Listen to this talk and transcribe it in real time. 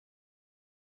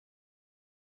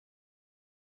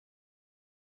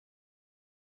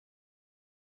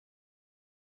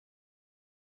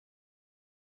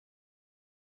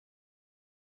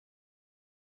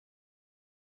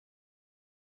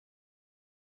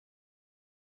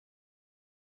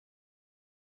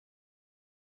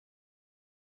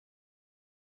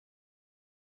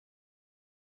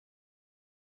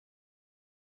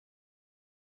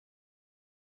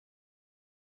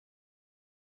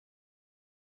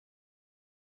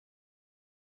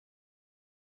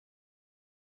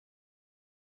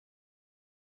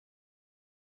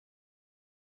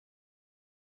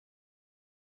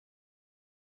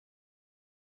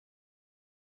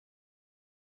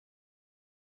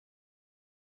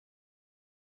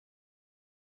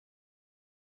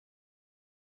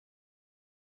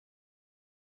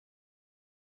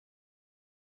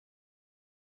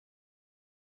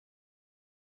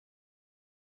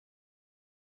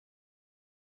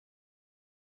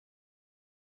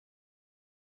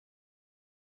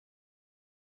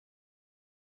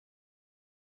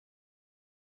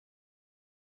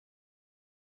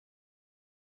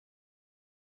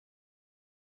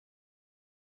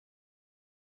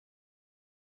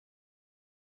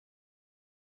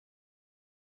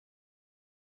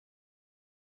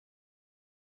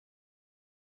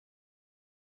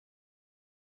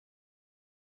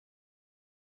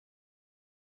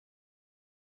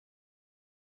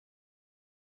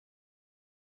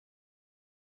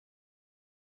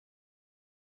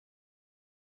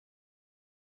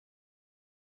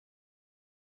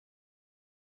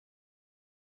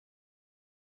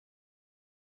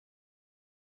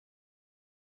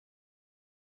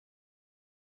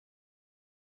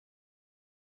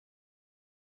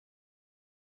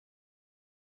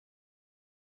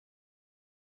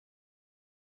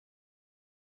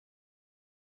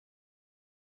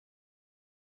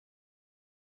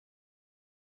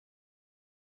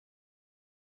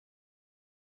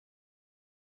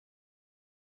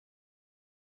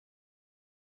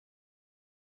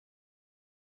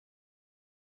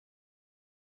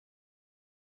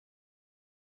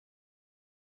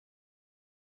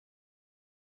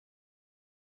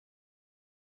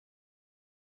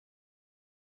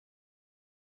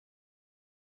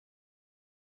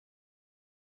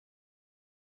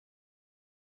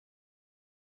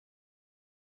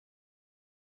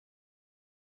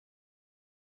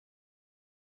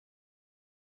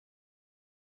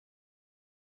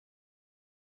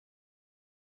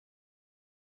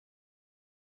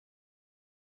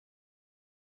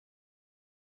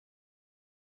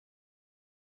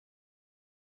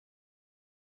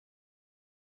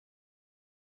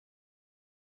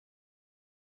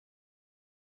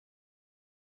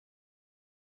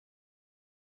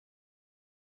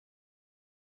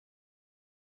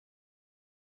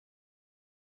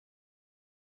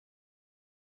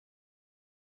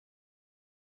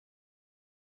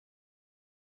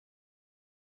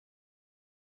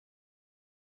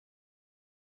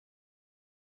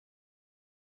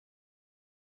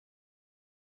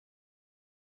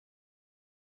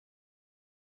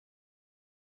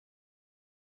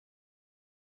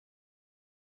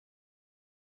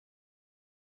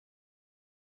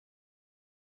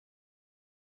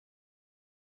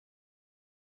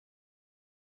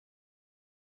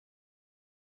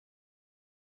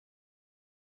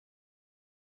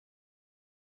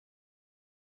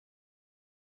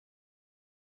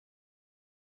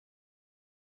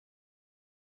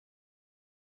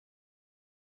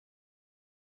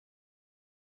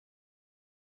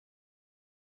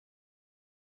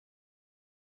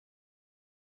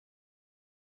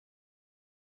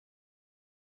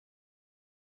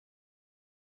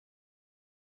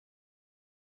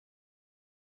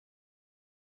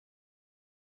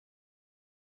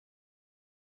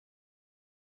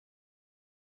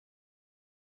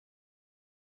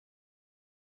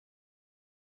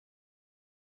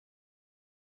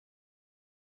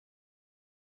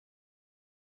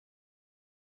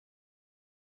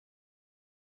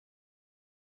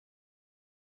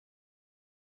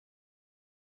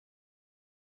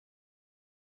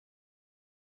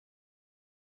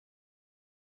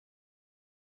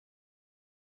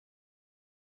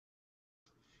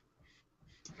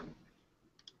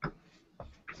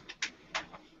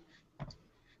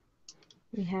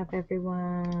We have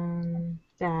everyone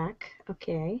back.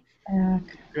 Okay.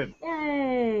 Good.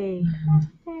 Yay!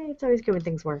 Hey, it's always good when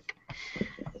things work.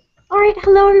 All right,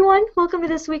 hello everyone. Welcome to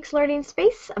this week's Learning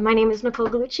Space. My name is Nicole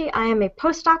Gallucci. I am a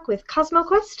postdoc with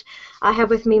CosmoQuest. I have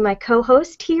with me my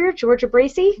co-host here, Georgia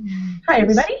Bracey. Hi,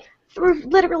 everybody.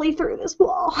 Literally through this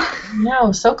wall.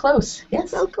 No, so close.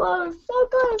 Yes. So close. So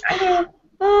close. I know.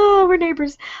 Oh, we're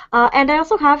neighbors. And I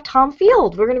also have Tom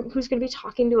Field, who's going to be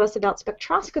talking to us about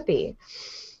spectroscopy.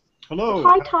 Hello.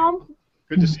 Hi, Tom.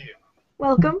 Good to see you.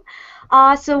 Welcome.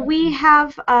 So we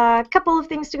have a couple of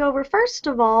things to go over. First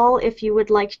of all, if you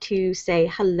would like to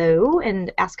say hello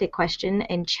and ask a question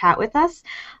and chat with us,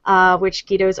 which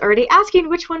Guido's already asking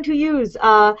which one to use.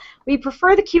 We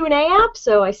prefer the Q&A app,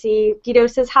 so I see Guido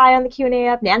says hi on the Q&A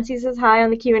app, Nancy says hi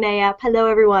on the Q&A app. Hello,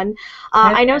 everyone.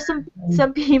 I know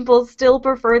some people still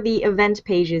prefer the event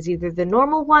pages, either the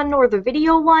normal one or the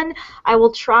video one. I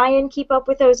will try and keep up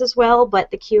with those as well,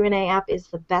 but the Q&A app is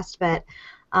the best bet.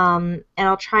 And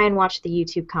I'll try and watch the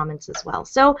YouTube comments as well.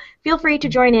 So feel free to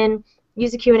join in,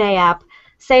 use the Q&A app,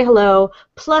 say hello,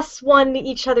 +1 to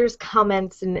each other's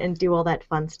comments, and do all that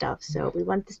fun stuff. So we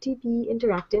want this to be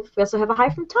interactive. We also have a hi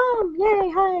from Tom.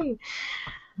 Yay, hi.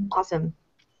 Awesome.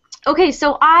 Okay,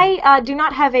 so I do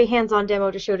not have a hands-on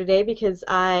demo to show today because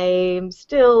I'm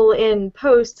still in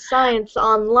post-science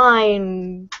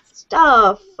online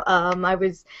stuff. I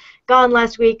was gone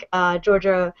last week.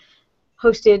 Georgia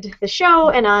hosted the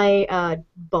show, and I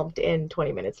bumped in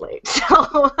 20 minutes late.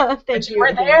 So thank you. You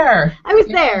were there. I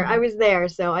was there.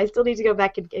 So I still need to go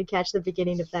back and catch the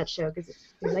beginning of that show because it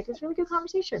seemed like it was a really good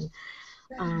conversation.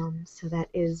 So that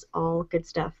is all good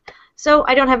stuff. So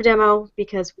I don't have a demo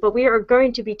but we are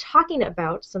going to be talking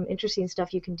about some interesting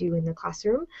stuff you can do in the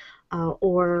classroom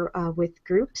or with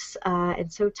groups.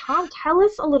 And so Tom, tell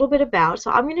us a little bit about.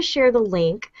 So I'm going to share the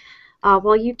link.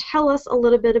 While you tell us a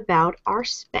little bit about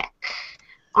RSpec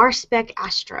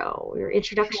Astro, your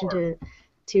introduction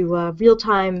to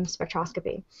real-time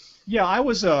spectroscopy. Yeah, I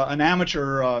was an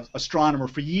amateur astronomer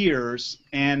for years,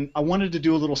 and I wanted to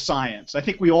do a little science. I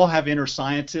think we all have inner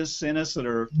scientists in us that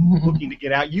are looking to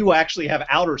get out. You actually have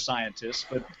outer scientists,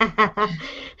 but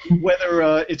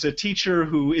whether it's a teacher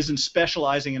who isn't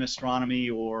specializing in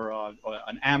astronomy or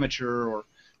an amateur or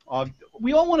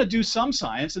we all want to do some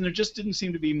science, and there just didn't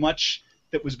seem to be much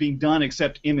that was being done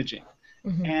except imaging.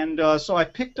 And so I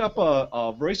picked up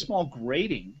a very small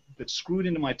grating that screwed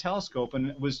into my telescope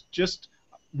and was just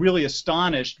really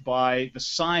astonished by the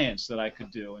science that I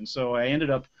could do. And so I ended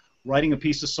up writing a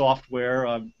piece of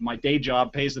software. My day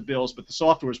job pays the bills, but the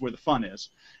software is where the fun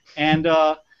is. And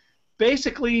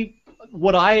basically,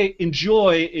 what I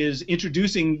enjoy is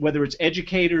introducing, whether it's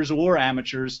educators or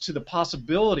amateurs, to the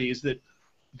possibilities that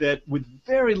with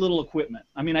very little equipment.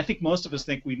 I mean, I think most of us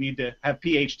think we need to have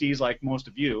PhDs like most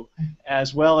of you,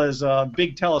 as well as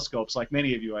big telescopes like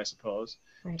many of you, I suppose,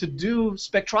 to do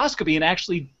spectroscopy and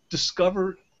actually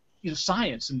discover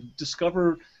science and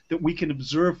discover that we can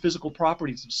observe physical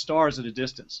properties of stars at a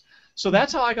distance. So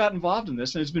that's how I got involved in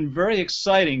this, and it's been very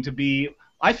exciting to be,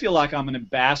 I feel like I'm an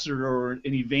ambassador or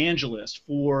an evangelist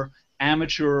for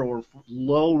amateur or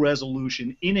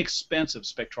low-resolution, inexpensive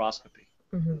spectroscopy.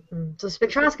 So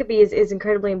spectroscopy is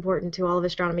incredibly important to all of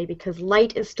astronomy because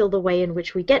light is still the way in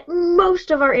which we get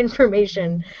most of our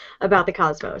information about the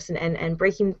cosmos and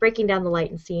breaking down the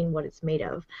light and seeing what it's made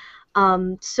of.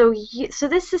 So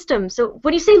this system. So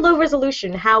when you say low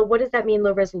resolution, what does that mean?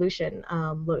 Low resolution,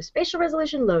 low spatial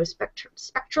resolution, low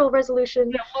spectral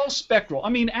resolution. Yeah, low spectral. I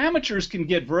mean, amateurs can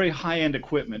get very high-end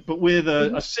equipment, but with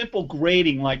a simple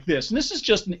grating like this, and this is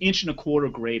just an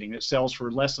 1.25" grating that sells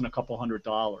for less than a couple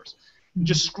 $100.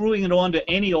 Just screwing it onto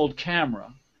any old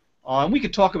camera. And we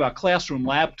could talk about classroom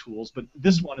lab tools, but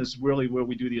this one is really where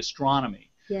we do the astronomy.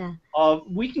 Yeah.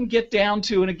 We can get down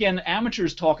to, and again,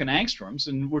 amateurs talking angstroms,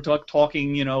 and we're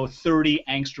talking 30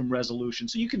 angstrom resolution.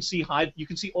 So you can see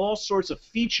all sorts of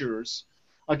features.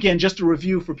 Again, just a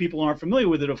review for people who aren't familiar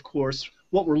with it, of course,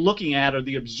 what we're looking at are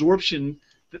the absorption,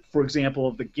 for example,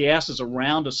 of the gases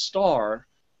around a star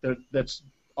that's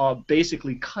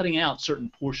basically cutting out certain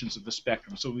portions of the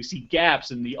spectrum. So we see gaps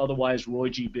in the otherwise Roy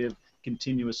G. Biv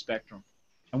continuous spectrum.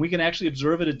 And we can actually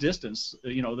observe at a distance,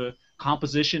 the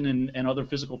composition and other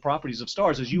physical properties of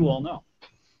stars, as you all know.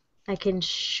 I can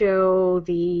show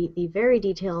the very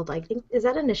detailed, I think, is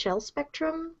that a Nichelle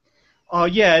spectrum?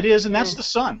 Yeah, it is, and that's the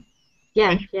sun.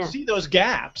 Yeah, and you can see those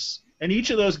gaps, and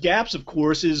each of those gaps, of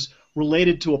course, is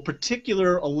related to a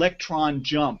particular electron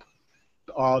jump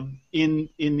in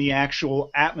the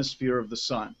actual atmosphere of the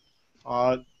sun.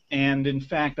 And in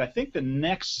fact, I think the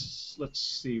next, let's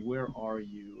see, where are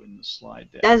you in the slide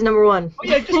deck? That's number one. Oh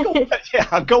yeah, just go.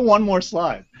 Yeah, go one more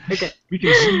slide. Okay. We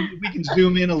can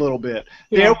zoom in a little bit.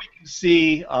 Yeah. There we can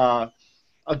see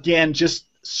again just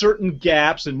certain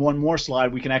gaps. In one more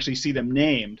slide, we can actually see them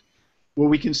named, where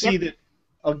we can see that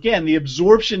again the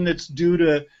absorption that's due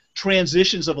to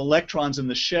transitions of electrons in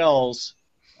the shells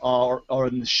or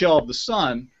in the shell of the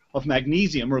sun of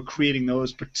magnesium are creating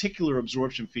those particular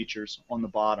absorption features on the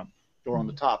bottom, or on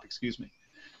the top, excuse me.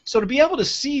 So to be able to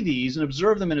see these and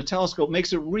observe them in a telescope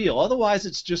makes it real. Otherwise,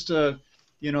 it's just a,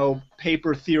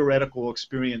 paper theoretical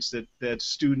experience that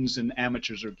students and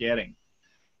amateurs are getting.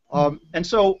 And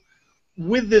so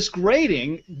with this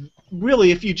grading,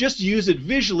 really, if you just use it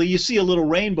visually, you see a little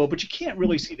rainbow, but you can't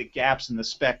really see the gaps in the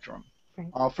spectrum.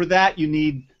 Right. For that, you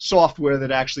need software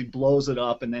that actually blows it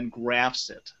up and then graphs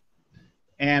it.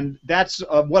 And that's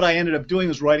what I ended up doing,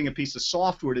 was writing a piece of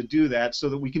software to do that so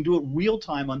that we can do it real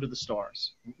time under the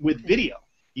stars, with video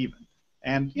even.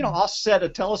 And, I'll set a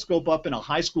telescope up in a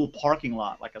high school parking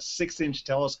lot, like a 6-inch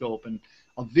telescope and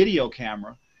a video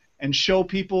camera, and show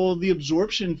people the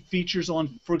absorption features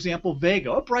on, for example,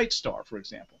 Vega, a bright star, for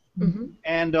example. Mm-hmm.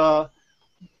 And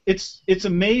it's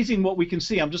amazing what we can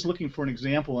see. I'm just looking for an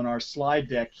example in our slide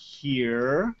deck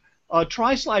here.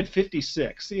 Try slide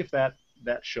 56. See if that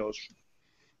shows.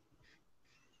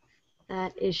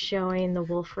 That is showing the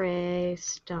Wolf-Rayet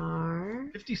star.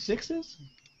 56 is?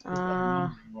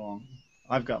 Wrong.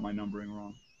 I've got my numbering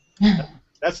wrong.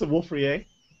 That's the Wolf-Rayet?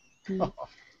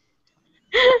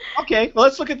 Okay, well,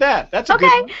 let's look at that. That's a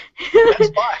good one.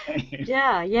 That's fine.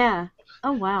 Yeah.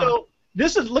 Oh, wow. So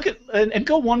this is, look at, and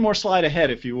go one more slide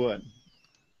ahead if you would.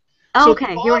 Oh, So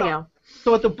okay, here we go.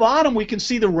 So at the bottom we can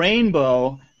see the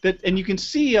rainbow, and you can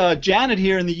see Janet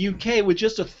here in the UK with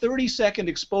just a 30-second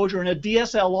exposure and a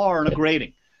DSLR and a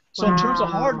grating. So in terms of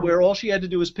hardware, all she had to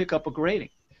do was pick up a grating.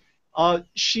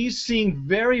 She's seeing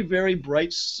very, very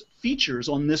bright features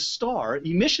on this star,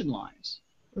 emission lines.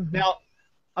 Mm-hmm. Now,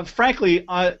 frankly,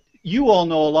 you all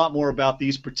know a lot more about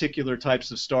these particular types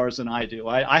of stars than I do.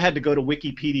 I had to go to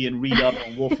Wikipedia and read up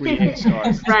on Wolf-Rayet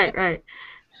stars. Right.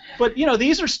 But,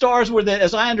 these are stars where,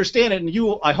 as I understand it, and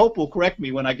you, I hope, will correct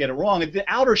me when I get it wrong, the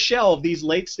outer shell of these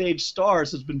late-stage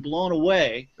stars has been blown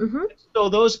away. Mm-hmm. So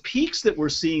those peaks that we're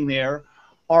seeing there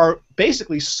are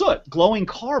basically soot, glowing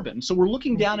carbon. So we're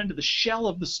looking down into the shell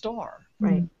of the star,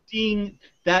 seeing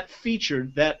that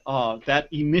feature, that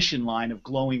emission line of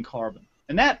glowing carbon.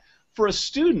 And that, for a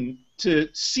student to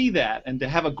see that and to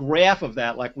have a graph of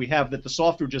that like we have that the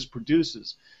software just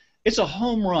produces, it's a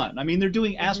home run. I mean, they're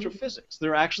doing astrophysics.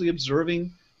 They're actually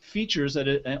observing features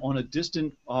on a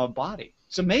distant body.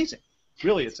 It's amazing.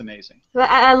 Really, it's amazing. What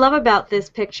I love about this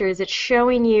picture is it's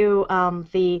showing you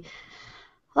the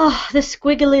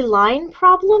squiggly line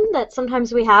problem that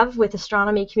sometimes we have with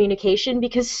astronomy communication,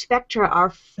 because spectra are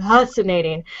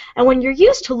fascinating. And when you're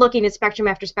used to looking at spectrum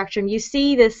after spectrum, you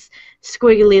see this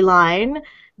squiggly line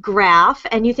graph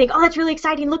and you think, oh, that's really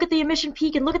exciting, look at the emission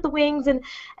peak and look at the wings, and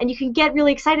you can get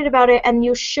really excited about it, and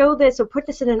you show this or put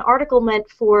this in an article meant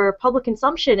for public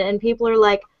consumption, and people are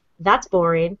like, that's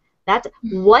boring. That's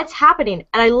what's happening.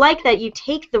 And I like that you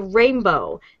take the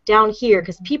rainbow down here,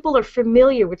 because people are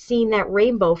familiar with seeing that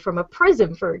rainbow from a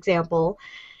prism, for example.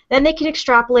 Then they can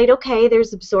extrapolate, okay,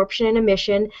 there's absorption and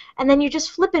emission, and then you just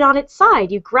flip it on its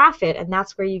side. You graph it, and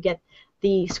that's where you get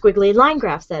the squiggly line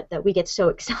graphs that we get so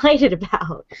excited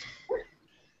about.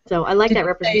 So I like that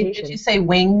representation. Did you say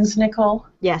wings, Nicole?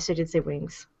 Yes, I did say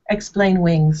wings. Explain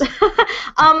wings.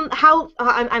 I'm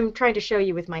trying to show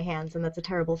you with my hands, and that's a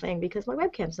terrible thing because my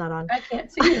webcam's not on. I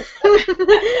can't see you.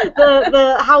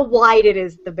 the how wide it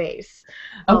is, the base.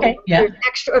 Okay. Yeah.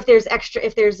 If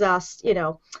there's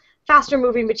faster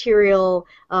moving material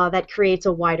that creates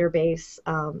a wider base.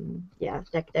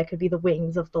 That could be the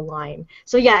wings of the line.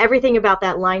 So yeah, everything about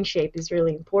that line shape is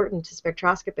really important to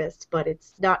spectroscopists, but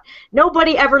it's not.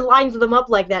 Nobody ever lines them up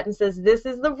like that and says this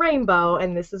is the rainbow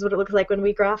and this is what it looks like when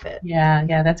we graph it.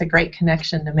 Yeah, that's a great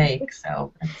connection to make.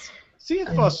 So. See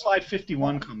if slide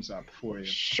 51 comes up for you.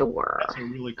 Sure. That's a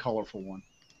really colorful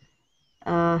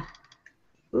one.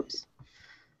 Oops.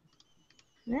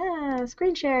 Yeah,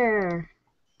 screen share.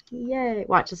 Yay.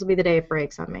 Watch, this will be the day it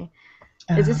breaks on me.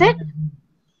 Is this it?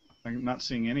 I'm not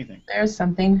seeing anything. There's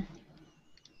something.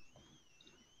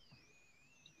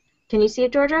 Can you see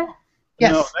it, Georgia?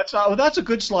 Yes. No, that's a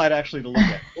good slide actually to look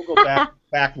at. We'll go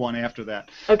back one after that.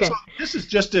 Okay. So this is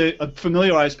just to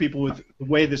familiarize people with the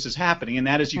way this is happening, and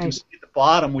that is you can see at the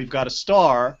bottom we've got a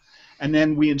star, and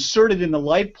then we insert it in the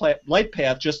light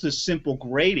path just this simple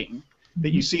grating that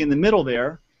you see in the middle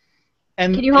there.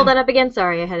 Can you hold that up again?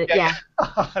 Sorry, I had it. Yeah.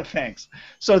 Thanks.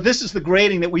 So this is the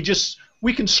grating that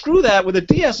we can screw that with a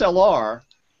DSLR.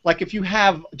 Like if you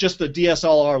have just a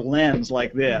DSLR lens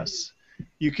like this,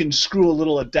 you can screw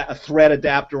a thread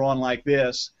adapter on like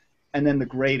this, and then the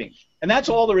grating. And that's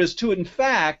all there is to it. In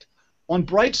fact, on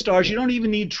bright stars, you don't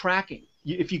even need tracking.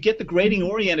 If you get the grating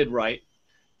oriented right,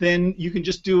 then you can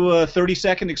just do a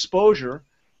 30-second exposure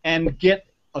and get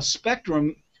a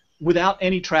spectrum without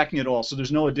any tracking at all. So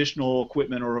there's no additional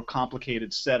equipment or a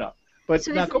complicated setup. But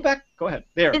So now go back. Go ahead.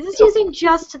 There. Is this using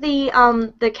just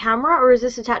the camera, or is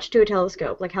this attached to a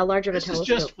telescope? Like how large of a This telescope?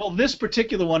 is just, well, this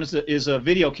particular one is a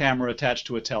video camera attached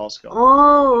to a telescope.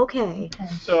 Oh, okay.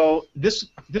 So this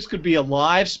could be a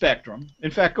live spectrum.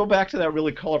 In fact, go back to that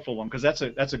really colorful one, because that's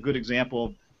a good example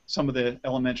of some of the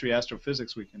elementary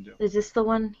astrophysics we can do. Is this the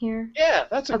one here? Yeah,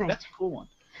 that's a cool one.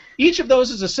 Each of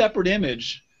those is a separate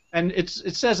image, and it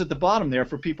says at the bottom there,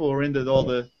 for people who are into all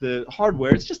the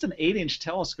hardware, it's just an 8-inch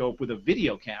telescope with a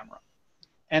video camera.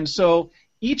 And so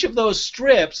each of those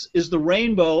strips is the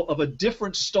rainbow of a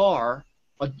different star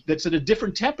that's at a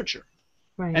different temperature.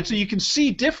 Right. And so you can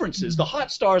see differences. The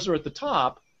hot stars are at the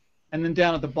top, and then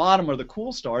down at the bottom are the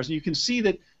cool stars. And you can see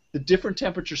that the different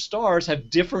temperature stars have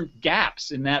different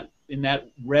gaps in that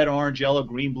red, orange, yellow,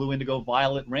 green, blue, indigo,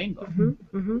 violet rainbow.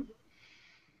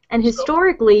 And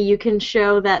historically, you can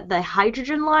show that the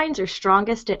hydrogen lines are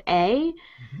strongest at A,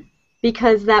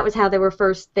 because that was how they were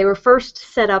first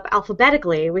set up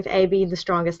alphabetically, with A being the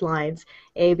strongest lines.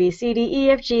 A, B, C, D, E,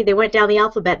 F, G. They went down the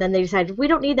alphabet, then they decided we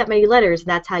don't need that many letters, and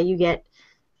that's how you get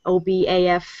O, B, A,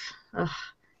 F,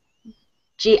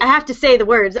 G. I have to say the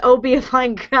words. O, be a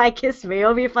fine guy, kiss me.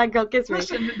 O, be a fine girl, kiss me.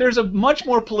 Listen, there's a much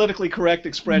more politically correct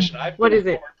expression. What is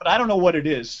it? But I don't know what it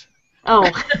is.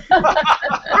 Oh.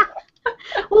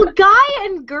 Well, guy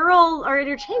and girl are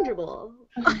interchangeable.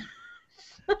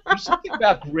 There's something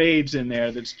about grades in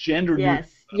there that's gender neutral.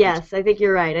 Yes, I think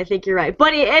you're right.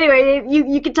 But anyway,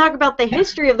 you can talk about the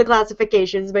history of the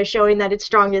classifications by showing that it's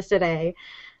strongest at A,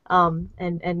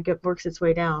 and works its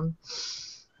way down.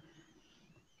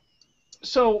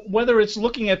 So whether it's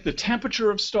looking at the temperature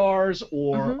of stars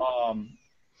or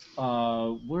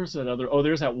where's that other? Oh,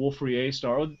 there's that Wolf-Rayet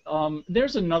star.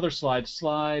 There's another slide.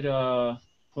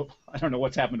 I don't know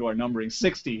what's happened to our numbering.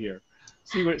 60 here.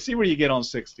 See where you get on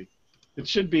 60. It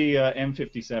should be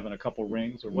M57, a couple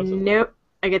rings, or what's it? Nope,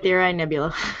 I get the Orion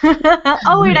Nebula.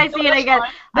 Oh wait, I see it.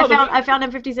 I found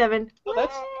M57. No,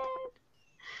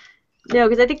 no,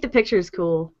 because I think the picture is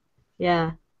cool.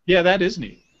 Yeah. Yeah, that is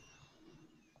neat.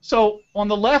 So on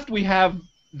the left we have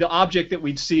the object that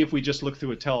we'd see if we just look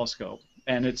through a telescope,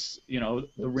 and it's the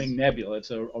Ring Nebula.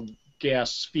 It's a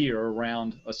gas sphere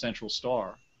around a central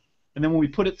star. And then when we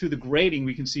put it through the grating,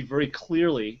 we can see very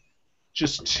clearly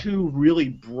just two really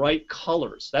bright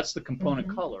colors. That's the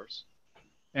component colors.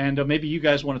 And maybe you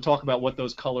guys want to talk about what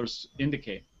those colors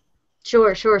indicate.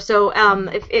 Sure. So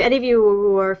if any of you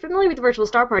who are familiar with the Virtual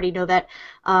Star Party know that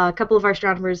a couple of our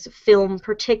astronomers film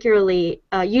particularly,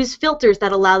 use filters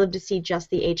that allow them to see just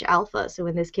the H-alpha. So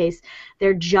in this case,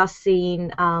 they're just seeing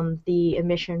the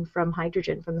emission from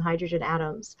the hydrogen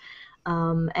atoms.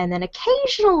 And then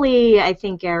occasionally, I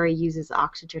think Gary uses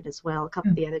oxygen as well. A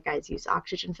couple of the other guys use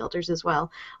oxygen filters as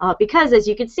well. Because as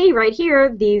you can see right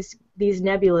here, these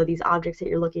nebula, these objects that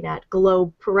you're looking at, glow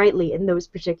brightly in those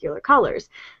particular colors.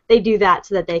 They do that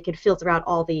so that they can filter out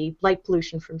all the light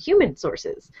pollution from human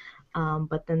sources.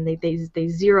 But then they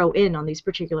zero in on these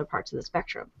particular parts of the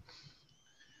spectrum.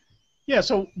 Yeah,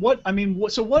 so what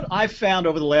I've found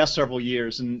over the last several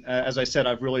years, and as I said,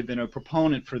 I've really been a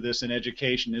proponent for this in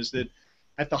education, is that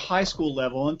at the high school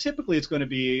level, and typically it's going to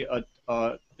be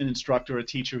an instructor, a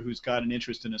teacher who's got an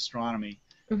interest in astronomy,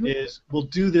 will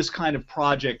do this kind of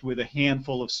project with a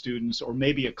handful of students or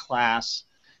maybe a class,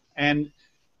 and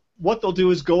what they'll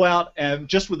do is go out and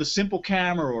just with a simple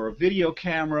camera or a video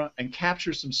camera and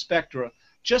capture some spectra,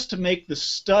 just to make the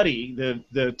study,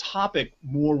 the topic,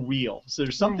 more real. So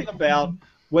there's something about,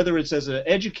 whether it's as an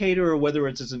educator or whether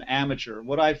it's as an amateur,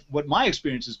 what my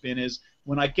experience has been is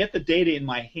when I get the data in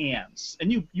my hands,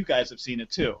 and you guys have seen it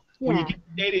too, when you get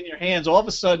the data in your hands, all of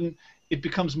a sudden it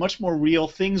becomes much more real,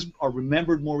 things are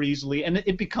remembered more easily, and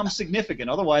it becomes significant.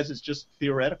 Otherwise it's just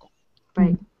theoretical.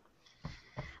 Right.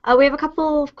 We have a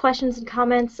couple of questions and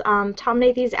comments. Tom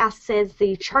Nathies says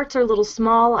the charts are a little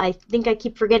small. I think I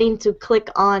keep forgetting to click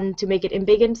on to make it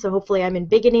embiggen, so hopefully I'm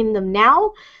embiggening them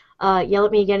now. Yell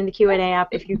at me again in the Q&A app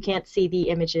if you can't see the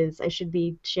images. I should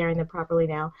be sharing them properly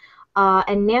now.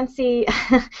 And Nancy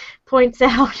points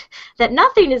out that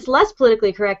nothing is less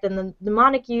politically correct than the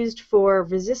mnemonic used for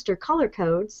resistor color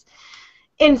codes.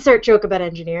 insert joke about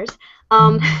engineers.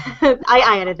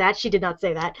 I added that. She did not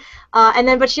say that.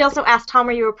 But she also asked, Tom,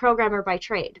 are you a programmer by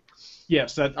trade?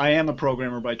 Yes, that I am a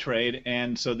programmer by trade,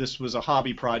 and so this was a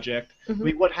hobby project. I Mm-hmm.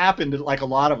 mean, what happened, like a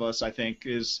lot of us, I think,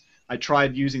 is I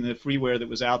tried using the freeware that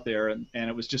was out there, and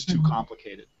it was just too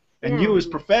complicated. And Yeah. you, as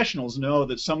professionals, know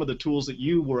that some of the tools that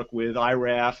you work with,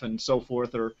 IRAF and so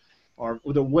forth, are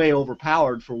they're way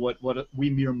overpowered for what we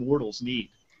mere mortals need.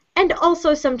 And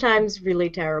also sometimes really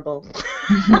terrible.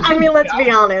 I mean, let's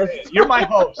be honest. You're my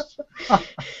host.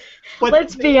 But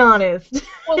Let's be honest.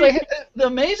 well, the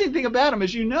amazing thing about them,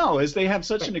 as you know, is they have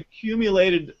such an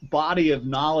accumulated body of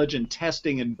knowledge and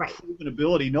testing and proven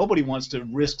ability. Nobody wants to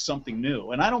risk something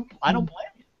new, and I don't blame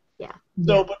you. Yeah.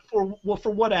 So, but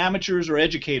for what amateurs or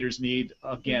educators need,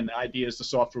 again, the idea is the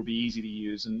software will be easy to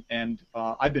use, and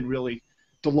I've been really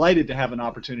delighted to have an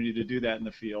opportunity to do that in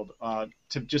the field.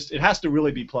 It has to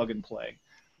really be plug and play.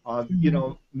 You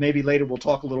know, maybe later we'll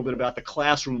talk a little bit about the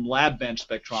classroom lab bench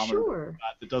spectrometer. Sure.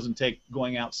 That doesn't take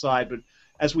going outside. But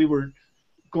as we were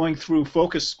going through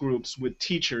focus groups with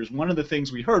teachers, one of the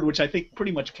things we heard, which I think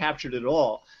pretty much captured it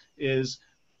all, is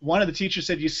one of the teachers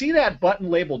said, you see that button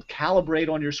labeled calibrate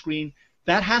on your screen?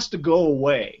 That has to go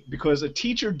away, because a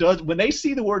teacher does, when they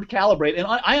see the word calibrate, and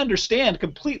I understand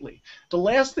completely, the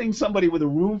last thing somebody with a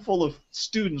room full of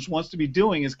students wants to be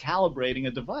doing is calibrating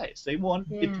a device. They want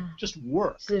it to just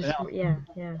work. Now,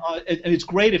 and it's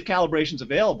great if calibration's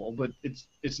available, but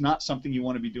it's not something you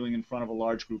want to be doing in front of a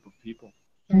large group of people.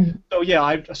 So yeah,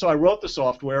 I wrote the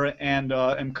software, and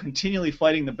am continually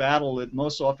fighting the battle that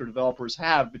most software developers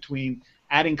have between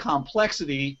adding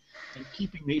complexity and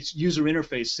keeping the user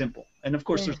interface simple. And of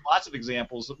course, there's lots of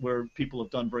examples where people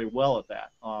have done very well at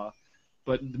that.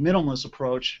 But the minimalist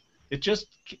approach,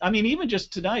 even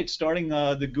just tonight, starting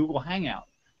the Google Hangout,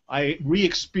 I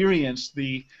re-experienced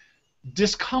the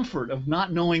discomfort of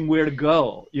not knowing where to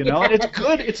go, you know. And it's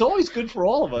good, it's always good for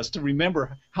all of us to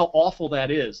remember how awful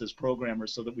that is as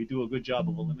programmers, so that we do a good job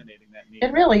of eliminating that need.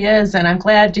 It really is, and I'm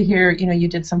glad to hear, you know, you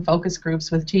did some focus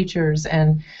groups with teachers,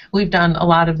 and we've done a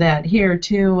lot of that here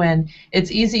too. And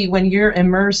it's easy when you're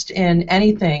immersed in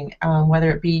anything, whether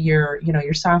it be your, you know,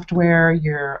 your software,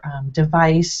 your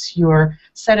device, your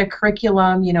set of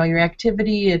curriculum, you know, your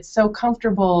activity. It's so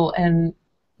comfortable and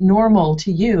normal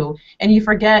to you, and you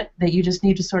forget that you just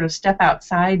need to sort of step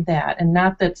outside that. And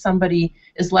not that somebody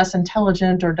is less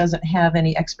intelligent or doesn't have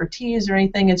any expertise or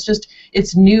anything, it's just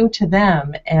it's new to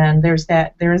them, and there is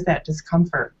that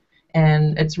discomfort,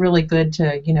 and it's really good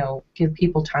to, you know, give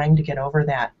people time to get over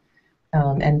that,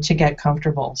 and to get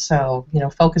comfortable. So, you know,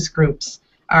 focus groups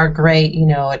are great. You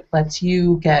know, it lets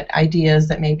you get ideas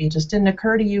that maybe just didn't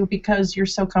occur to you because you're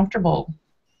so comfortable,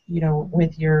 you know,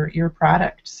 with your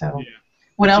product. So yeah.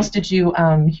 What else did you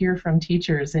hear from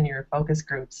teachers in your focus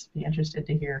groups? Be interested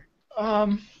to hear.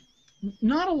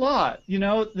 Not a lot, you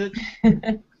know. That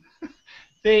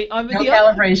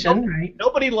calibration, right?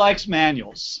 Nobody likes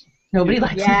manuals. Nobody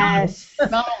likes manuals.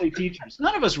 Not only teachers.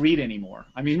 None of us read anymore.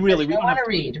 I mean, really, we don't want have to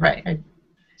read, right?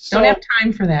 So, don't have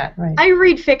time for that, right? I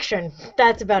read fiction.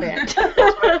 That's about it.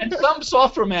 And some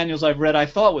software manuals I've read I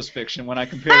thought was fiction when I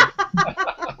compared.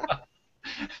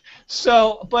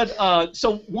 So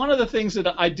one of the things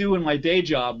that I do in my day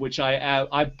job, which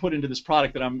I put into this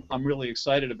product that I'm really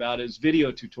excited about, is video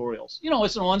tutorials. You know,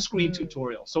 it's an on-screen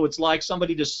tutorial, so it's like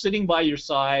somebody just sitting by your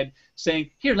side saying,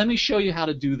 "Here, let me show you how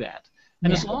to do that."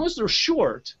 And as long as they're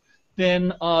short,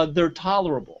 then they're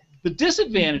tolerable. The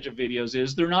disadvantage of videos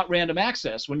is they're not random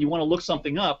access. When you want to look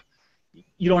something up,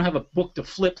 you don't have a book to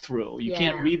flip through. You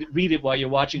can't read it while you're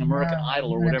watching American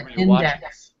Idol or whatever you're watching.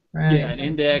 Right. Yeah, an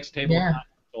index, table of contents,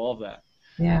 all of that.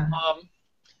 Yeah.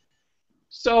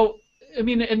 So, I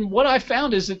mean, and what I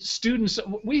found is that students,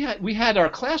 we had our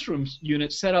classroom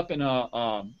unit set up in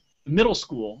a middle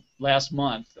school last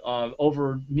month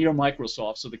over near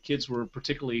Microsoft, so the kids were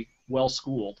particularly well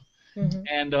schooled.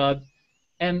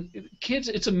 And kids,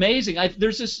 it's amazing.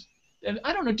 There's this, and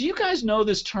I don't know, do you guys know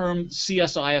this term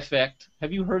CSI effect?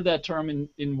 Have you heard that term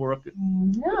in work?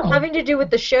 No. Having to do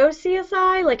with the show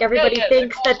CSI? Like everybody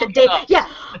thinks that the data. data. Yeah.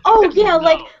 Oh, yeah,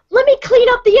 like, let me clean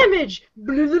up the image.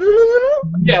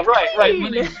 Yeah, right.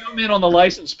 When they zoom in on the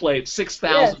license plate,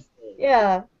 6,000. Yes.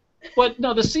 Yeah. But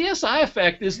no, the CSI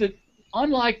effect is that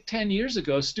unlike 10 years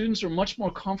ago, students are much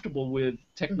more comfortable with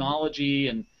technology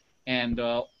and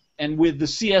with the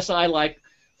CSI-like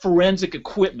forensic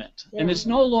equipment, and it's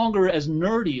no longer as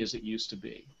nerdy as it used to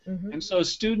be. And so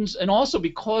students, and also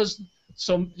because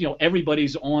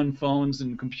everybody's on phones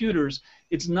and computers,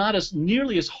 it's not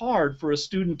nearly as hard for a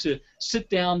student to sit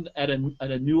down at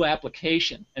a new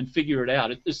application and figure it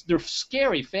out. They're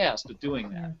scary fast at doing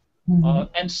that.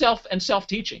 and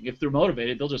self-teaching. If they're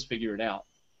motivated, they'll just figure it out.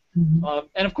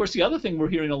 And of course, the other thing we're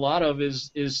hearing a lot of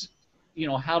is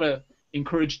how to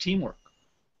encourage teamwork.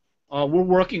 We're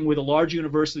working with a large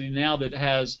university now that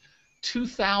has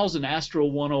 2,000 Astro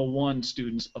 101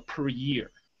 students per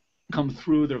year come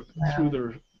through their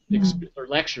their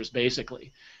lectures,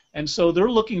 basically. And so they're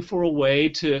looking for a way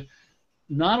to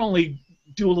not only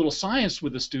do a little science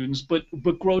with the students, but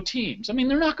grow teams. I mean,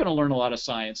 they're not going to learn a lot of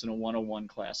science in a 101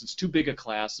 class. It's too big a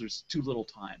class. There's too little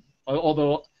time.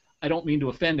 Although I don't mean to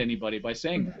offend anybody by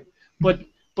saying that.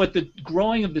 But the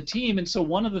growing of the team, and so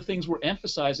one of the things we're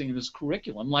emphasizing in this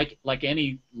curriculum, like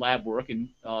any lab work in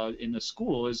the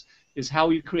school, is how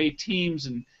we create teams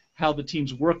and how the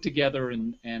teams work together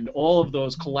and all of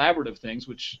those collaborative things,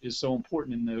 which is so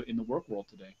important in the work world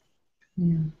today.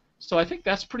 Yeah. So I think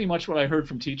that's pretty much what I heard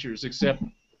from teachers, except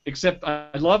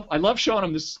I love showing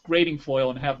them this grading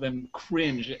foil and have them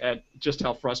cringe at just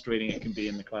how frustrating it can be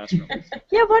in the classroom.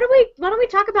 Yeah, why don't we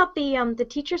talk about the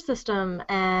teacher system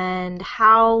and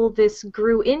how this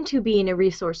grew into being a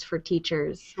resource for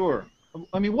teachers? Sure.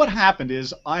 I mean, what happened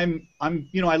is I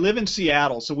live in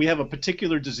Seattle, so we have a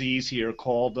particular disease here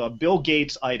called Bill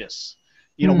Gates-itis.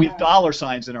 We have dollar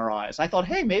signs in our eyes. I thought,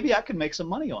 hey, maybe I can make some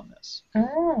money on this.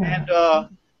 And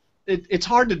it's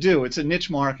hard to do. It's a niche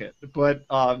market. But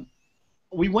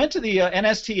we went to the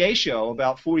NSTA show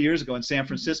about 4 years ago in San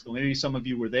Francisco. Maybe some of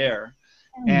you were there.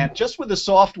 And just with the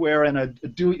software and a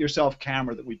do-it-yourself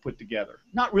camera that we put together,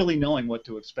 not really knowing what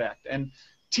to expect. And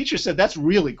teachers said, that's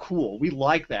really cool. We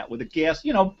like that with a gas.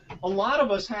 A lot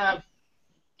of us have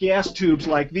gas tubes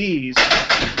like these.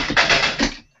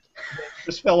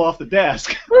 Just fell off the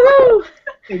desk. Woohoo!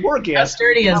 They were gas. How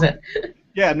sturdy is it?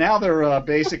 Yeah, now they're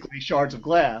basically shards of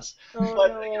glass. Oh,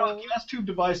 but no. a gas tube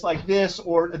device like this,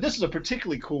 or this is a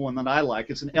particularly cool one that I like.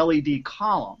 It's an LED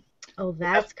column. Oh,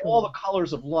 that's cool. All the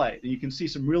colors of light, and you can see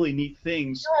some really neat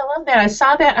things. Oh, I love that. I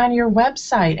saw that on your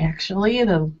website, actually.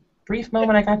 The brief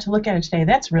moment I got to look at it today.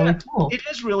 That's really cool. It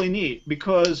is really neat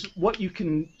because what you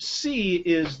can see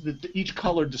is that each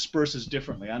color disperses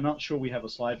differently. I'm not sure we have a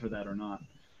slide for that or not.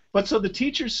 But so the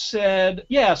teachers said,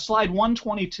 yeah, slide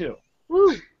 122.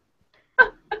 Woo!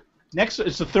 Next,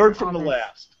 it's the third from the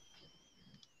last.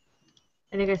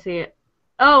 I think I see it.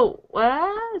 Oh,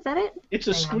 what? Is that it? It's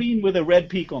a screen with a red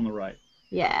peak on the right.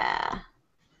 Yeah.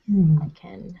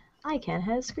 I can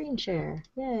have screen share.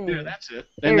 Yay. Yeah, that's it.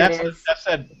 There And it that's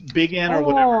that big N or Oh.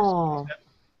 whatever.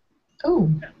 Oh.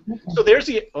 So there's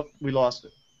the. Oh, we lost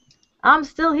it. I'm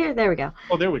still here. There we go.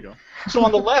 Oh, there we go. So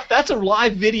on the left, that's a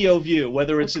live video view,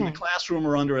 whether it's in the Okay. classroom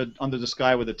or under the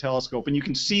sky with a telescope, and you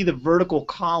can see the vertical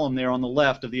column there on the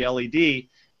left of the LED.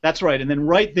 That's right, and then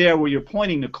right there where you're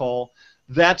pointing, Nicole,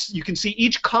 you can see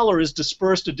each color is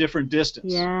dispersed a different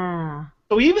distance. Yeah.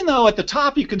 So even though at the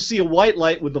top you can see a white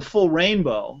light with the full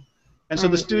rainbow, and so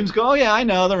the students go, oh yeah, I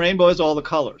know, the rainbow has all the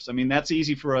colors. I mean, that's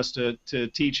easy for us to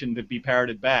teach and to be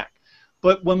parroted back.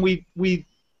 But when we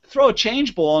throw a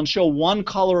change ball and show one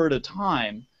color at a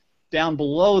time down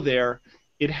below there,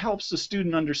 it helps the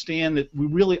student understand that we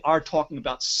really are talking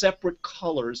about separate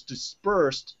colors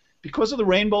dispersed because of the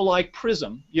rainbow-like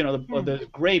prism, the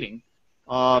grating,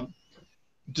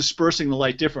 dispersing the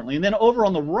light differently. And then over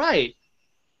on the right,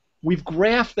 we've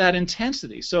graphed that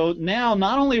intensity. So now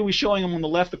not only are we showing them on the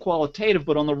left the qualitative,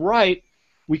 but on the right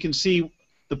we can see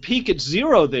the peak at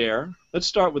 0 there. Let's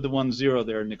start with the 1 0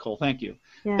 there, Nicole. Thank you.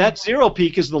 Yeah. That 0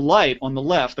 peak is the light on the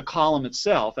left, the column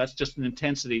itself. That's just an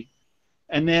intensity.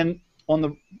 And then on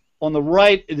the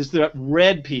right it is that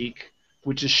red peak,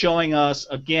 which is showing us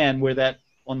again where that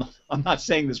I'm not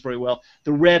saying this very well.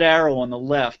 The red arrow on the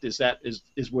left is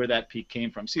where that peak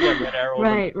came from. See that red arrow?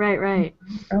 Right.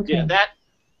 Okay. Yeah, that.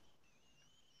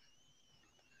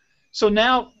 So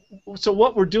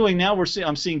what we're doing now,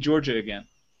 I'm seeing Georgia again.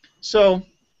 So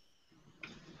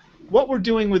what we're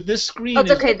doing with this screen Oh,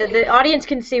 it's okay. The audience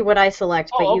can see what I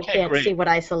select, but Oh, you okay, can't great. see what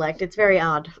I select. It's very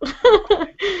odd.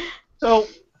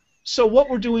 So what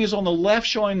we're doing is on the left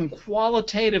showing them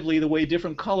qualitatively the way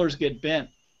different colors get bent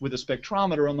with a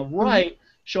spectrometer. On the right,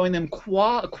 showing them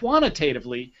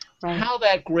quantitatively how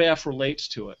that graph relates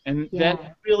to it. And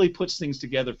that really puts things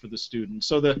together for the student.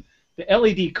 So the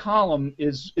LED column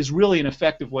is really an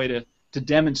effective way to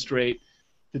demonstrate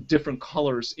the different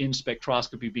colors in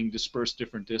spectroscopy being dispersed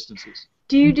different distances.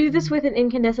 Do you do this with an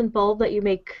incandescent bulb that you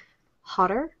make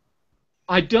hotter?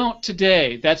 I don't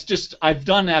today. That's just, I've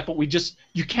done that, but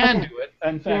you can do it.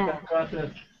 In fact, I've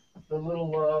got the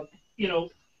little,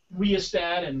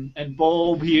 rheostat and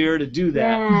bulb here to do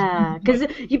that. Yeah, because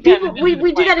we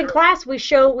do that in class. We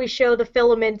show the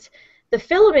filament. The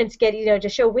filaments get, to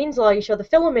show Wien's law, you show the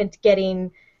filament getting,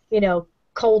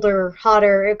 colder,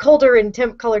 hotter, colder in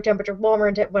color temperature, warmer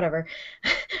in whatever,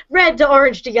 red to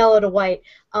orange to yellow to white.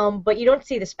 But you don't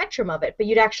see the spectrum of it, but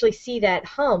you'd actually see that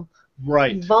hump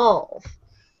Right. evolve.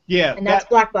 Yeah. And that's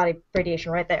black body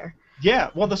radiation right there.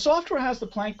 Yeah. Well, the software has the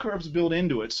Planck curves built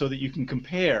into it so that you can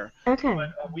compare. Okay.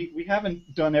 But we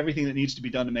haven't done everything that needs to be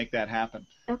done to make that happen.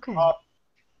 Okay.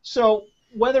 So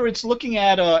whether it's looking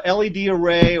at a LED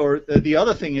array or the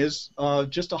other thing is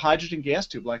just a hydrogen gas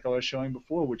tube, like I was showing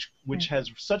before, which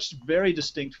has such very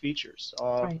distinct features.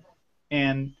 Right.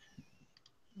 And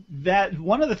that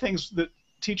one of the things that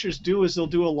teachers do is they'll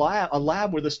do a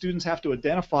lab where the students have to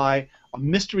identify a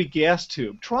mystery gas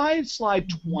tube. Try slide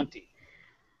 20.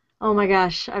 Oh my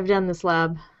gosh, I've done this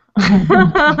lab.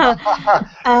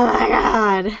 Oh my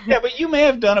God. Yeah, but you may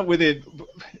have done it with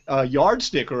a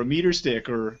yardstick or a meter stick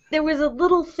or. There was a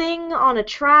little thing on a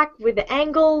track with the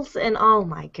angles, and oh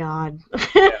my God.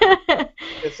 Yeah.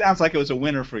 It sounds like it was a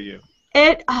winner for you.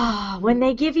 When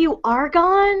they give you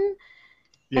argon,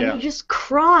 Yeah. and you just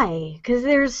cry because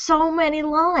there's so many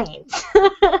lines.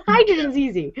 Hydrogen's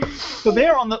easy. So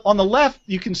there on the left,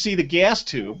 you can see the gas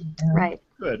tube. Right.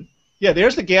 Good. Yeah,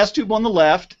 there's the gas tube on the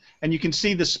left, and you can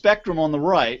see the spectrum on the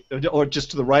right, or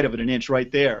just to the right of it, an inch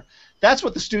right there. That's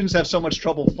what the students have so much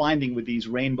trouble finding with these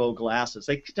rainbow glasses.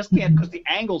 They just can't because the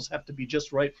angles have to be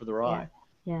just right for their eye.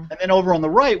 Yeah. And then over on the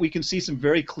right, we can see some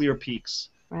very clear peaks.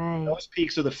 Right. Those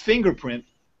peaks are the fingerprint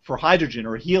for hydrogen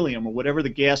or helium or whatever the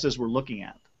gas is we're looking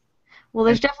at. Well,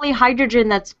 there's definitely hydrogen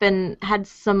that's had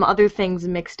some other things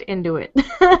mixed into it.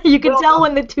 You can tell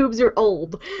when the tubes are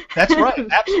old. That's right,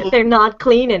 absolutely. They're not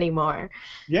clean anymore.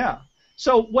 Yeah.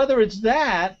 So whether it's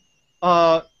that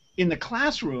in the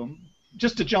classroom,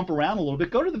 just to jump around a little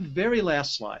bit, go to the very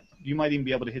last slide. You might even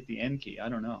be able to hit the N key. I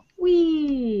don't know.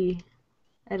 Whee!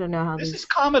 I don't know how this is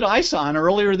Comet ISON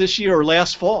earlier this year or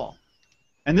last fall.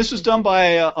 And this was done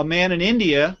by a man in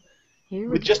India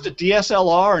with just a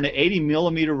DSLR and an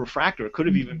 80mm refractor. It could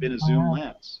have even been a zoom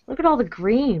lens. Look at all the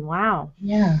green. Wow.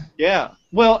 Yeah. Yeah.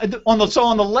 Well, on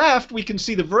the left, we can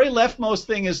see the very leftmost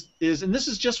thing is and this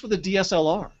is just for the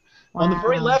DSLR. Wow. On the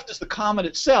very left is the comet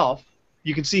itself.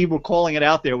 You can see we're calling it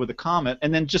out there with the comet.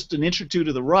 And then just an inch or two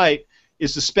to the right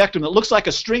is the spectrum that looks like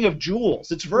a string of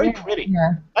jewels. It's very pretty.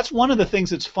 Yeah. That's one of the things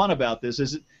that's fun about this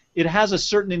is it has a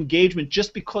certain engagement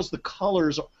just because the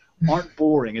colors aren't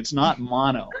boring. It's not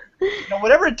mono.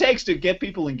 Whatever it takes to get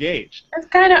people engaged. It's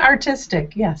kind of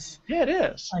artistic, yes. Yeah, it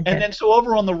is. Like and it. then so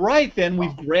over on the right, then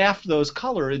we've graphed those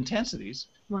color intensities.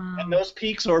 Wow. And those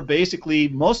peaks are basically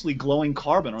mostly glowing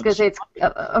carbon. I was going to say,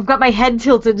 I've got my head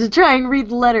tilted to try and read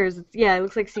the letters. It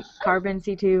looks like carbon,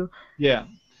 C2. Yeah.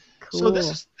 Cool. So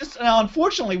this now,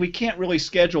 unfortunately, we can't really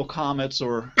schedule comets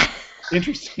or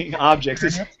interesting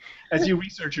objects, as you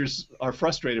researchers are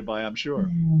frustrated by, I'm sure.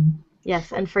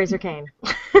 Yes, and Fraser Cain.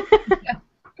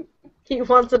 He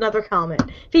wants another comet.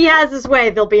 If he has his way,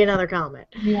 there'll be another comet.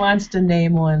 He wants to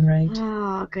name one, right?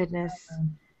 Oh, goodness.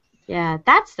 Yeah,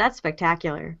 that's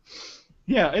spectacular.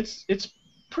 Yeah, it's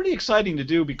pretty exciting to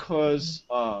do because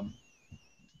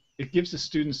it gives the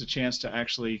students a chance to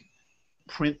actually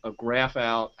print a graph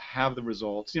out, have the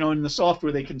results. In the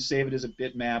software they can save it as a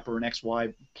bitmap or an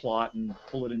XY plot and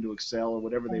pull it into Excel or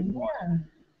whatever they want.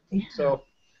 Yeah. So it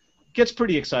gets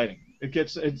pretty exciting.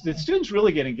 The students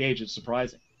really get engaged. It's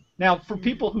surprising. Now, for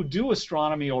people who do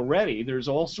astronomy already, there's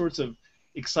all sorts of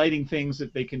exciting things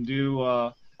that they can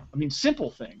do. Simple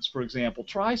things. For example,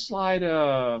 try slide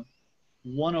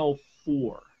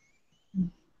 104.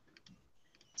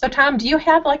 So, Tom, do you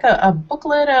have like a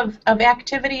booklet of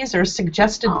activities or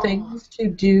suggested things to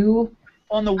do?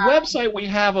 On the website, we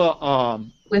have a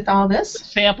with all this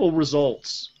sample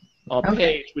results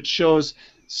page, which shows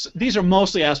these are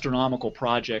mostly astronomical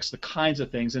projects, the kinds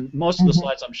of things, and most of the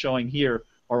slides I'm showing here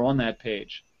are on that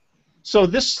page. So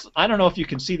this, I don't know if you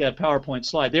can see that PowerPoint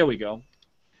slide. There we go.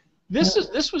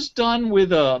 This was done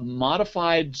with a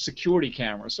modified security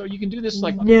camera, so you can do this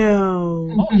like.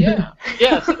 No. Oh yeah,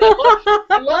 yes.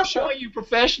 I love showing you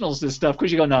professionals this stuff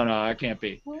because you go, no, I can't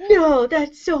be. No,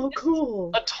 that's so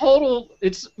cool.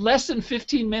 It's less than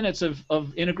 15 minutes of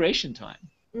integration time.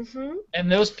 Mm-hmm. And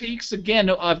those peaks again.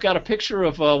 I've got a picture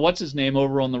of what's his name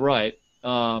over on the right,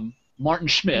 Martin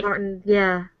Schmidt. Martin,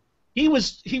 yeah. He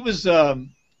was in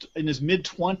his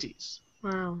mid-20s.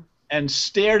 Wow. And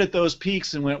stared at those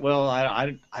peaks and went, well,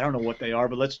 I don't know what they are,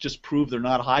 but let's just prove they're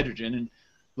not hydrogen. And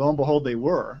lo and behold, they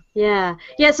were. Yeah.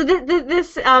 So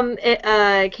this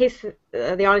case,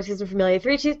 the audience isn't familiar.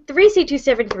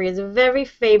 3C273 is a very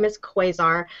famous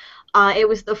quasar. It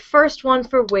was the first one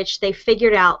for which they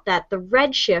figured out that the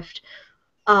redshift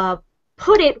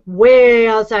put it way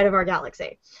outside of our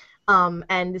galaxy.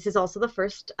 And this is also the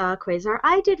first quasar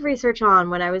I did research on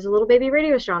when I was a little baby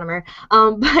radio astronomer.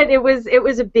 But it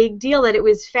was a big deal that it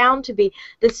was found to be,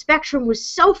 the spectrum was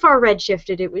so far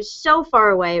redshifted, it was so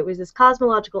far away, it was this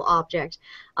cosmological object.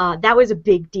 That was a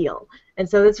big deal. And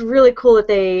so it's really cool that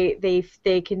they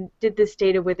did this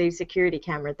data with a security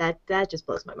camera. That just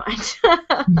blows my mind.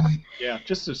 Yeah,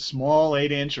 just a small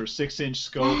 8-inch or 6-inch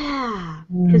scope. Yeah,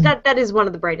 because that is one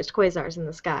of the brightest quasars in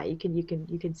the sky. You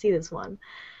can see this one.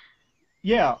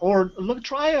 Yeah, or look,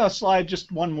 try a slide,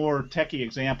 just one more techie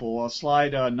example,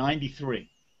 slide 93.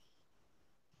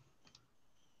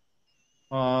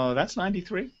 That's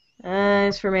 93?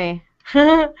 It's for me.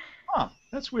 Huh,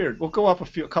 that's weird. We'll go up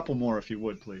a couple more if you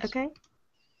would, please. Okay.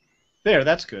 There,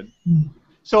 that's good.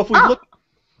 So if we look,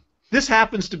 this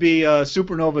happens to be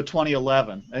supernova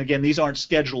 2011. And again, these aren't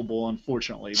schedulable,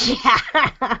 unfortunately.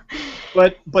 Yeah.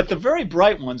 But the very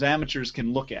bright ones, amateurs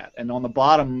can look at. And on the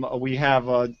bottom, we have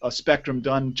a spectrum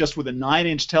done just with a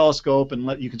 9-inch telescope,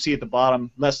 and you can see at the bottom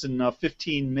less than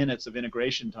 15 minutes of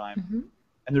integration time. Mm-hmm.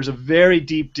 And there's a very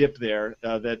deep dip there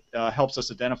that helps us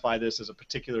identify this as a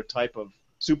particular type of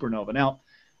supernova. Now,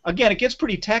 again, it gets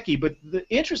pretty techy, but the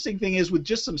interesting thing is with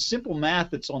just some simple math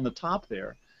that's on the top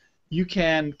there, you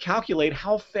can calculate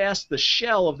how fast the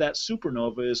shell of that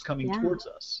supernova is coming towards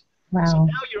us. Wow. So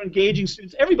now you're engaging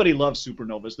students. Everybody loves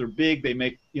supernovas. They're big. They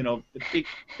make, big,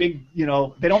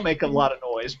 they don't make a lot of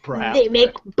noise, perhaps. They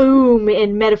make boom,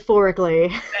 in metaphorically.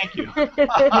 Thank you.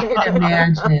 I can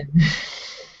imagine.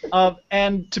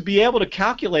 And to be able to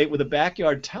calculate with a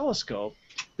backyard telescope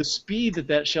the speed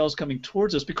that shell is coming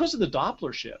towards us because of the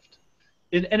Doppler shift.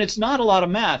 And it's not a lot of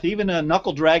math. Even a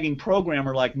knuckle-dragging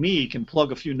programmer like me can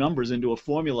plug a few numbers into a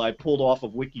formula I pulled off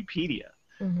of Wikipedia,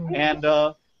 and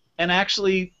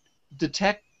actually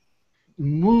detect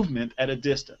movement at a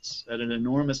distance, at an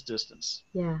enormous distance.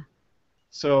 Yeah.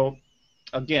 So,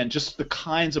 again, just the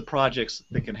kinds of projects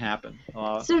that can happen.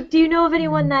 So do you know of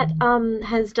anyone that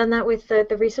has done that with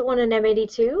the recent one in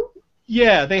M82?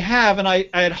 Yeah, they have, and I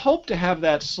had hoped to have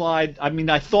that slide. I mean,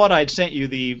 I thought I'd sent you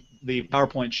the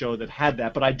PowerPoint show that had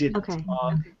that, but I didn't. Okay.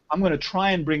 I'm going to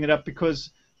try and bring it up because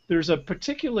there's a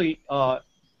particularly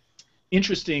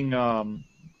interesting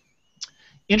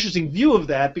view of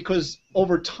that, because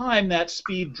over time that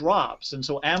speed drops, and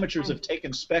so amateurs have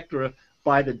taken spectra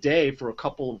by the day for a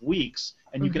couple of weeks,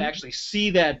 and you can actually see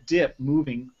that dip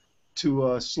moving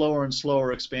to a slower and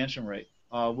slower expansion rate,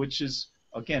 which is,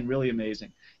 again, really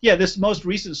amazing. Yeah, this most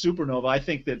recent supernova, I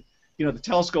think that the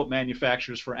telescope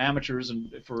manufacturers for amateurs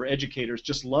and for educators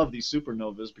just love these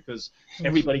supernovas because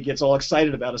everybody gets all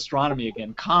excited about astronomy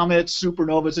again. Comets,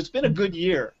 supernovas, it's been a good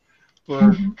year.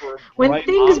 When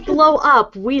things blow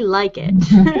up, we like it.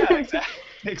 Yeah,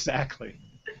 exactly.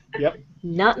 Yep.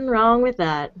 Nothing wrong with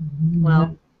that.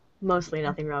 Well, mostly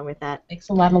nothing wrong with that. Makes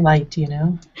a lot of light, As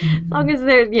long as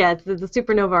the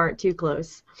supernova aren't too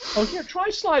close. Oh, here, try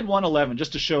slide 111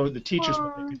 just to show the teachers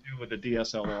what they can do with the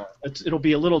DSLR. It'll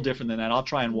be a little different than that. I'll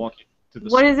try and walk you to the.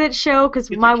 What does it show? Because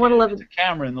my 111. It's a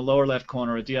camera in the lower left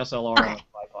corner, a DSLR on a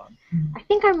tripod. I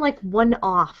think I'm like one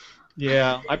off.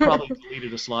 Yeah, I probably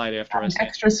deleted a slide after I said.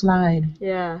 Extra slide.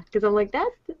 Yeah, because I'm like,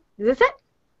 is this it?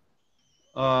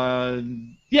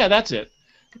 Yeah, that's it.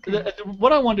 Okay.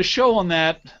 What I wanted to show on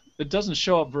that, it doesn't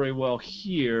show up very well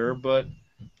here, but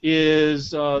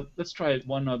is, let's try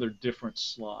one other different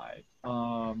slide.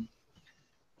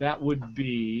 That would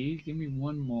be, give me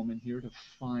one moment here to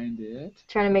find it.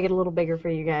 Trying to make it a little bigger for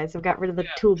you guys. I've got rid of the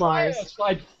toolbars. Try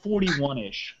slide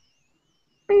 41-ish.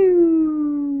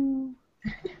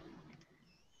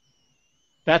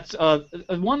 That's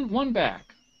one back.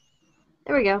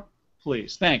 There we go.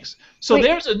 Please, thanks. So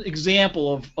there's an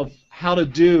example of how to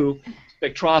do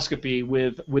spectroscopy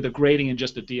with a grating and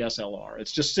just a DSLR.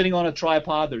 It's just sitting on a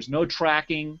tripod. There's no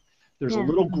tracking. There's a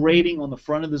little grating on the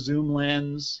front of the zoom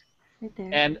lens. Right there.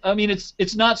 And I mean,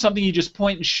 it's not something you just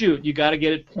point and shoot. You got to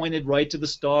get it pointed right to the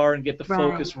star and get the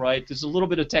focus right. There's a little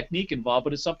bit of technique involved,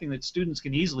 but it's something that students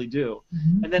can easily do.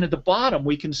 And then at the bottom,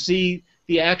 we can see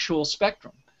the actual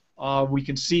spectrum. We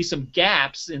can see some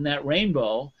gaps in that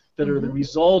rainbow that are the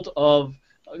result of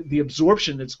the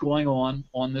absorption that's going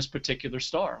on this particular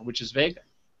star, which is Vega.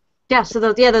 Yeah, so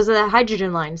those are the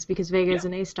hydrogen lines because Vega is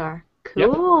an A star.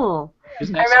 Cool.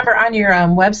 Yep. I remember on your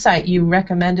website you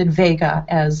recommended Vega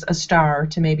as a star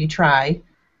to maybe try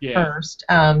first.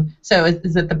 So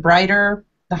is it the brighter,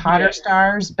 the hotter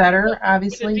stars better,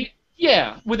 obviously?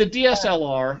 With a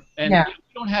DSLR, and Yeah. we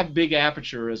don't have big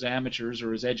aperture as amateurs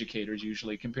or as educators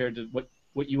usually compared to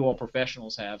what you all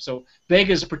professionals have. So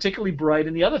Vega is particularly bright,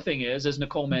 and the other thing is, as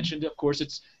Nicole mentioned, of course,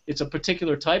 it's a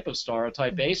particular type of star, a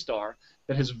type A star,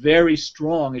 that has very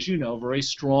strong, as you know, very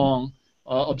strong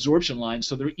absorption lines,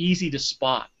 so they're easy to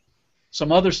spot.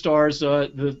 Some other stars,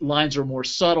 the lines are more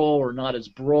subtle or not as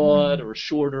broad or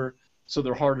shorter, so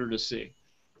they're harder to see.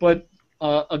 But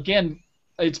again,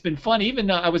 it's been fun.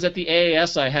 Even I was at the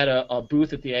AAS. I had a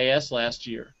booth at the AAS last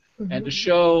year, and to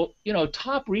show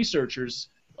top researchers,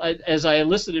 as I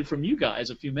elicited from you guys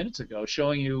a few minutes ago,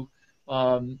 showing you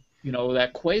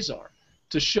that quasar,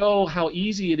 to show how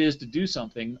easy it is to do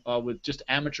something with just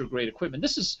amateur-grade equipment.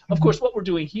 This is, of course, what we're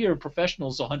doing here.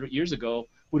 Professionals 100 years ago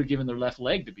would have given their left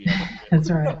leg to be able to do it. That's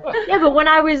right. Yeah, but when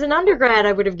I was an undergrad,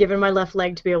 I would have given my left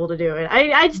leg to be able to do it.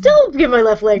 I'd still give my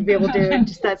left leg to be able to do it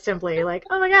just that simply. Like,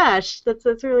 oh my gosh,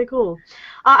 that's really cool.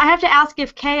 I have to ask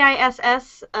if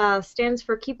KISS stands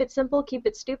for Keep It Simple, Keep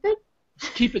It Stupid?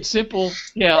 Keep it simple.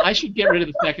 Yeah, I should get rid of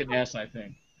the second S, I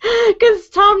think. Because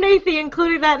Tom Nathy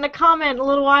included that in a comment a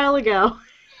little while ago.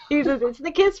 He says, it's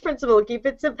the KISS principle, keep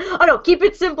it simple. Oh no, keep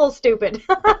it simple, stupid.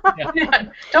 Yeah.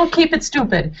 Don't keep it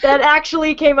stupid. That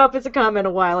actually came up as a comment a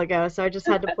while ago, so I just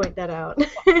had to point that out.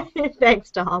 Thanks,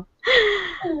 Tom.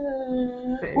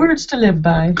 Words to live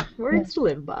by. Words to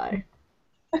live by.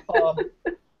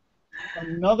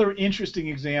 Another interesting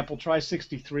example, try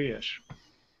 63-ish.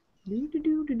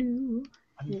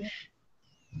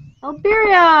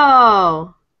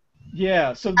 Alberio!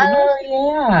 Yeah, so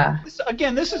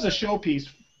again, this is a showpiece,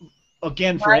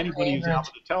 again, for anybody who's out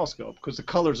with a telescope, because the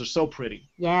colors are so pretty.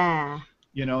 Yeah.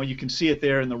 You can see it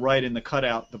there in the right in the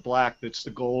cutout, the black, that's the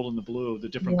gold and the blue, the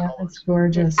different colors. It's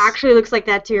gorgeous. It actually looks like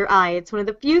that to your eye. It's one of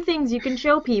the few things you can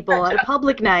show people at a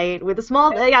public night with a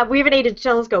small... Yeah, we have an 8-inch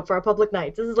telescope for our public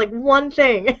nights. This is like one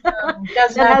thing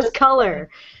that has color.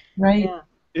 Right. Yeah.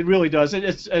 It really does.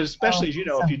 It's especially, if you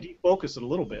defocus it a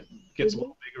little bit, it gets a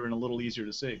little bigger and a little easier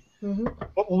to see.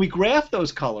 But when we graph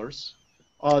those colors,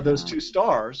 those two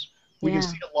stars, we can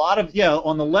see a lot of,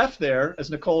 on the left there, as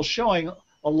Nicole's showing,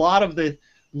 a lot of the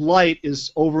light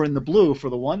is over in the blue for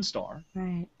the one star.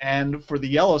 Right. And for the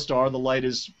yellow star, the light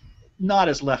is not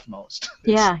as leftmost.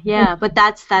 Yeah, but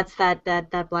that's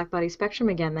that black body spectrum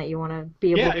again that you want to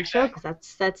be able to show,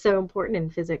 because that's so important in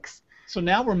physics. So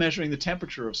now we're measuring the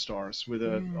temperature of stars with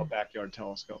a backyard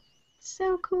telescope.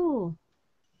 So cool.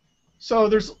 So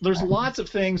there's lots of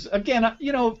things. Again,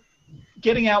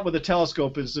 getting out with a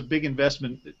telescope is a big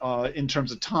investment in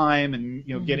terms of time and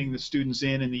getting the students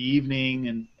in the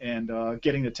evening and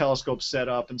getting the telescope set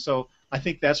up. And so I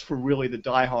think that's for really the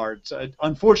diehards.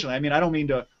 Unfortunately, I don't mean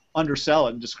to undersell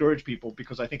it and discourage people,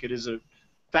 because I think it is a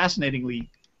fascinatingly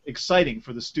exciting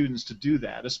for the students to do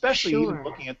that, especially even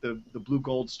looking at the blue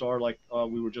gold star like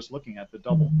we were just looking at, the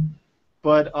double.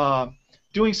 But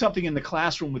doing something in the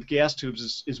classroom with gas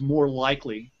tubes is more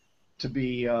likely to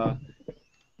be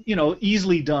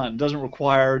easily done. Doesn't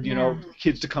require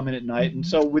kids to come in at night. And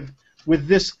so with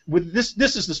this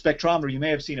is the spectrometer. You may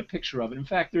have seen a picture of it. In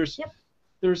fact, there's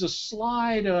a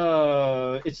slide.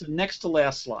 It's the next to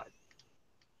last slide.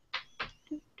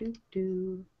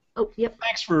 Oh, yep.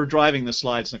 Thanks for driving the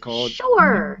slides, Nicole.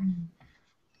 Sure.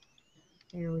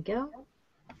 There we go.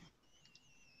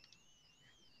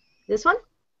 This one?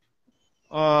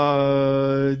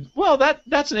 Well,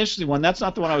 that's an interesting one. That's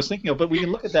not the one I was thinking of, but we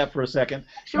can look at that for a second.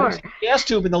 Sure. Gas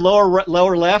tube in the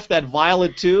lower left, that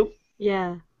violet tube.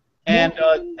 Yeah. And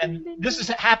this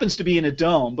happens to be in a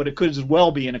dome, but it could as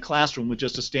well be in a classroom with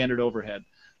just a standard overhead.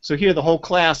 So here the whole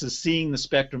class is seeing the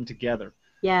spectrum together.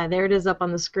 Yeah, there it is up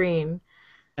on the screen.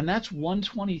 And that's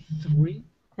 123?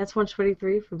 That's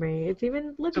 123 for me. It's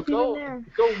even, look, it's even there.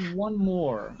 Go one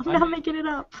more. I'm not making it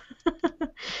up.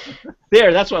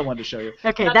 There, that's what I wanted to show you.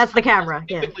 Okay, that's the camera.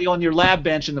 Typically on your lab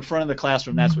bench in the front of the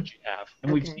classroom, that's what you have.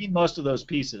 And we've seen most of those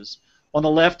pieces. On the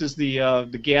left is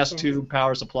the gas tube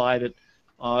power supply that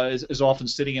is often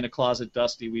sitting in a closet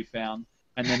dusty, we found.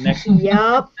 And then next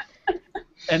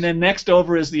And then next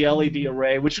over is the LED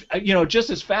array, which just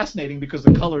is fascinating because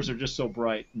the colors are just so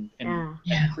bright and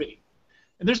pretty.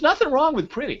 And there's nothing wrong with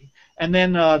pretty. And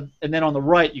then on the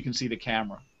right you can see the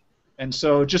camera. And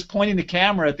so just pointing the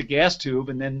camera at the gas tube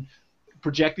and then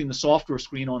projecting the software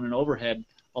screen on an overhead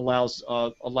allows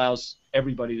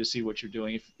everybody to see what you're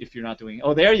doing if you're not doing it.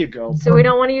 Oh, there you go. So we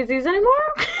don't want to use these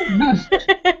anymore?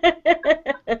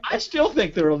 I still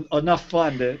think they're enough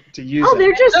fun to use. Oh,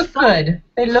 they're just look good.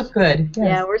 They look good. Yes.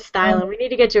 Yeah, we're styling. We need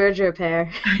to get Georgia a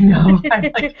pair. I know.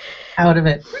 I'm like out of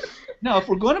it. No, if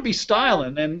we're going to be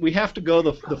styling, then we have to go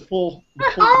the full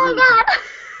oh my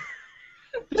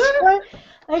God!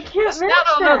 I can't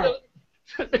match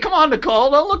that. Come on,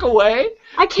 Nicole, don't look away.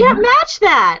 I can't match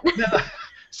that.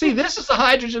 See, this is the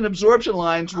hydrogen absorption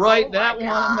lines, right? That one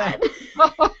and that.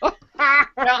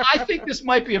 Now, I think this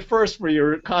might be a first for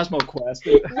your Cosmo Quest.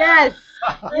 Yes,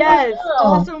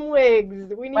 awesome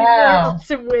wigs. We need more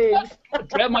awesome wigs.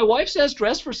 My wife says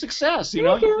dress for success. You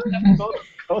There know, you you just have to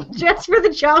go. Just for the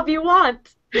job you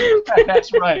want.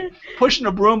 That's right. Pushing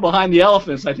a broom behind the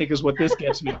elephants, I think, is what this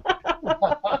gets me.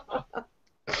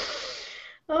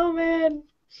 Oh, man.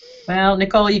 Well,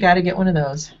 Nicole, you got to get one of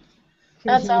those.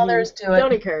 That's all there is to it.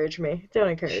 Don't encourage me. Don't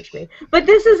encourage me. But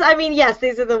this is, I mean, yes,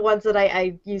 these are the ones that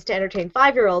I use to entertain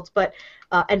 5-year-olds, but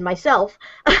and myself.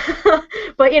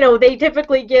 But, you know, they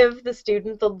typically give the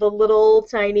student the little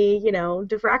tiny, you know,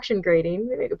 diffraction grating.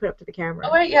 Maybe I could put it up to the camera.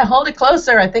 Oh, wait, yeah, hold it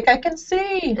closer. I think I can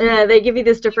see. Yeah, they give you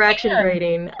this diffraction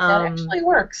grating. That actually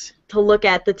works. To look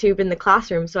at the tube in the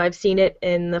classroom. So I've seen it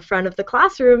in the front of the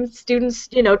classroom, students,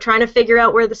 you know, trying to figure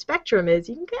out where the spectrum is.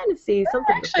 You can kind of see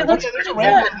something. Actually looks There's a pretty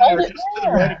red good. one Hold there, it just to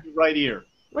the right of your right ear.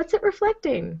 What's it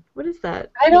reflecting? What is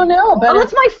that? I don't know, but Oh,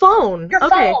 that's my phone. your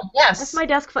Okay. phone. Yes. That's my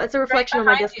desk phone. It's a reflection of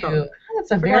Right my desk behind you. phone.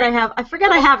 That's a I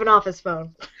forget I have an office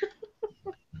phone.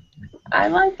 I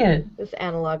like it. This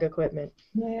analog equipment.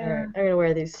 Yeah. All right, I'm gonna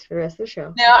wear these for the rest of the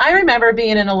show. Now, I remember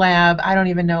being in a lab, I don't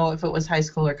even know if it was high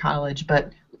school or college,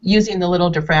 but using the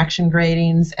little diffraction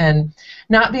gratings and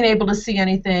not being able to see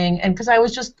anything, and because I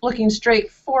was just looking straight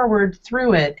forward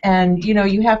through it, and you know,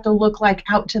 you have to look like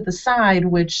out to the side,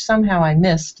 which somehow I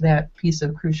missed that piece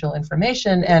of crucial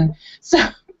information, and so,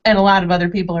 and a lot of other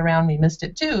people around me missed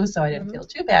it too, so I didn't feel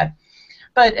too bad.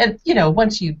 But you know,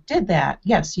 once you did that,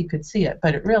 yes, you could see it,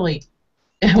 but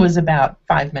it was about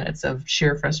 5 minutes of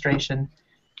sheer frustration.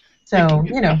 So,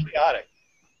 you know, Chaotic.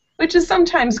 which is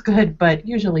sometimes good, but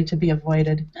usually to be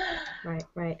avoided. Right,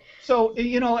 right. So,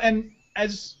 you know, and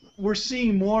as we're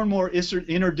seeing more and more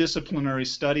interdisciplinary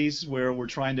studies where we're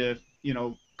trying to, you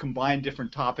know, combine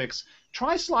different topics,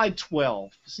 try slide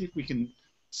 12. See if we can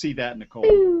see that, Nicole.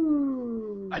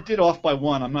 Ooh. I did off by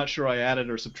 1. I'm not sure I added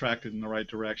or subtracted in the right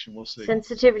direction. We'll see.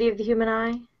 Sensitivity of the human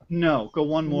eye? No, go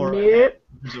one more. Nope.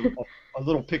 There's a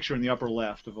little picture in the upper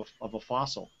left of a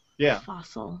fossil. Yeah.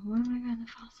 Fossil. Where am I going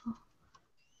to fossil?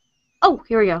 Oh,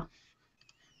 here we go.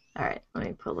 All right, let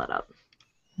me pull that up.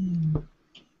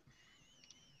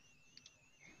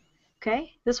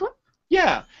 Okay, this one?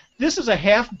 Yeah, this is a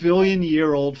 500 million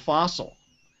year old fossil.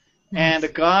 And a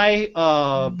guy,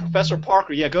 Professor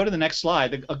Parker, yeah, go to the next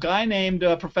slide. A guy named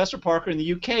Professor Parker in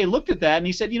the UK looked at that and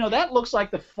he said, you know, that looks like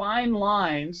the fine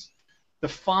lines in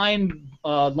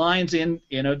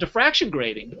a diffraction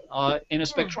grating in a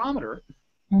spectrometer.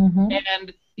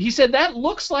 And he said that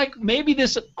looks like maybe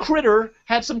this critter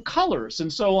had some colors.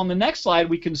 And so on the next slide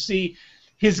we can see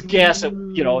his guess,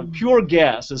 you know, pure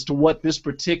guess as to what this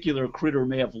particular critter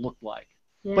may have looked like.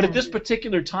 Yeah. But at this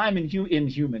particular time in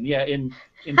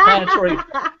planetary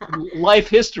life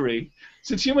history,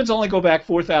 since humans only go back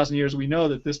 4,000 years, we know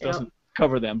that this doesn't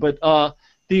cover them. But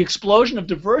the explosion of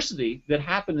diversity that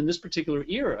happened in this particular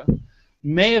era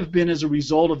may have been as a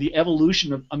result of the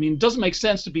evolution of, I mean, it doesn't make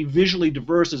sense to be visually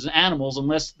diverse as animals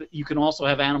unless you can also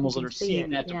have animals that are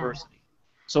seeing that diversity.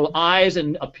 So eyes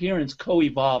and appearance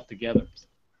co-evolve together.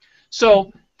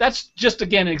 So that's just,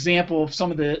 again, an example of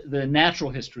some of the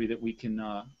natural history that we can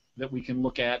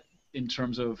look at in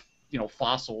terms of, you know,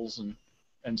 fossils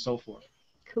and so forth.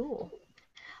 Cool.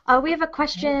 We have a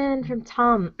question from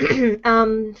Tom.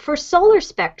 For solar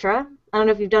spectra, I don't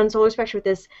know if you've done solar spectra with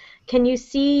this, can you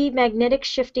see magnetic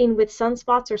shifting with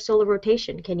sunspots or solar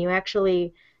rotation? Can you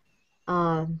actually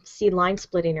see line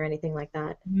splitting or anything like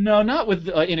that? No, not with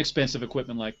inexpensive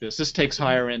equipment like this. This takes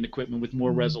higher-end equipment with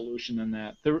more resolution than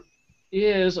that. There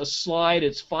is a slide.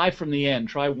 It's 5 from the end.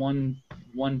 Try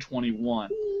 121.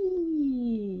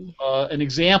 An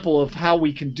example of how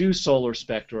we can do solar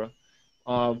spectra.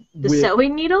 The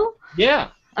sewing needle? Yeah.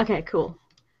 Okay, cool.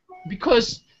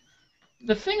 Because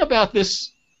the thing about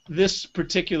this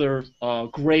particular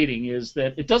grating is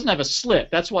that it doesn't have a slit.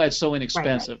 That's why it's so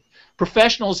inexpensive. Right.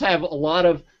 Professionals have a lot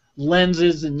of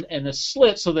lenses and a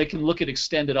slit so they can look at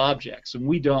extended objects, and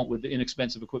we don't with the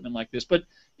inexpensive equipment like this. But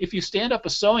if you stand up a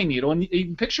sewing needle, and you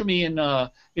can picture me in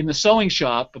the sewing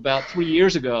shop about 3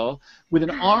 years ago with an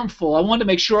armful, I wanted to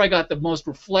make sure I got the most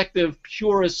reflective,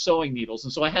 purest sewing needles,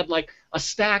 and so I had like a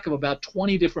stack of about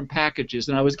 20 different packages,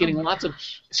 and I was getting lots of,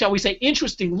 shall we say,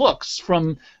 interesting looks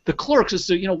from the clerks as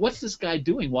to, you know, what's this guy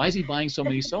doing? Why is he buying so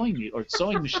many sewing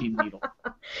machine needles?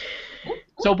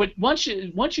 So, but once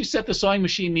you set the sewing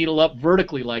machine needle up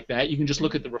vertically like that, you can just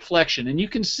look at the reflection, and you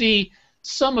can see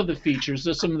some of the features,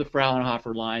 some of the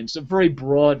Fraunhofer lines, some very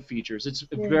broad features. It's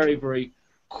a very, very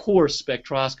coarse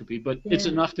spectroscopy, but it's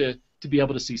enough to be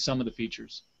able to see some of the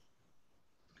features.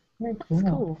 Very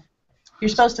cool. You're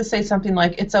supposed to say something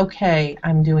like, "It's okay,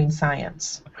 I'm doing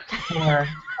science," or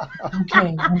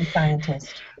 "Okay, I'm a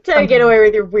scientist." That's how you get away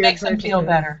with your weird. Makes them feel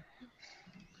better.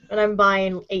 And I'm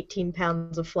buying 18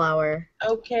 pounds of flour.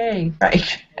 Okay,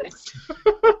 right.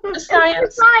 It's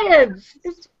Science. science.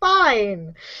 It's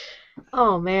fine.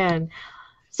 Oh man.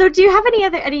 So do you have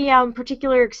any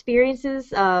particular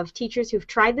experiences of teachers who've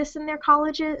tried this in their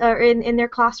colleges or in their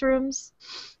classrooms?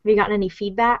 Have you gotten any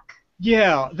feedback?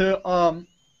 Yeah,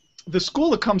 the school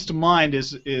that comes to mind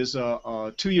is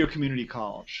a two-year community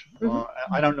college. Hmm.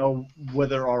 I don't know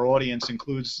whether our audience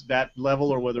includes that level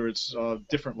or whether it's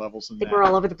different levels than I think we're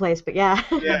that. all over the place, but yeah.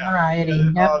 Yeah,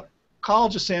 Variety. Yep.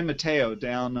 College of San Mateo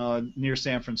down near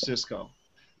San Francisco.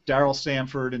 Daryl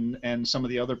Sanford and some of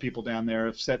the other people down there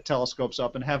have set telescopes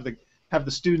up and have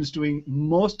the students doing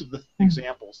most of the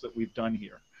examples that we've done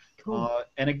here. Cool.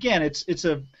 And again, it's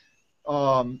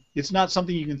not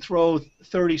something you can throw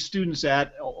 30 students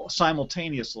at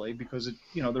simultaneously because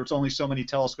there's only so many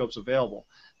telescopes available.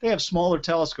 They have smaller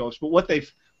telescopes, but what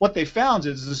they found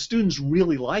is the students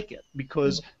really like it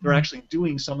because they're actually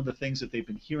doing some of the things that they've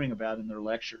been hearing about in their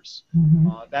lectures.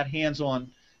 That hands-on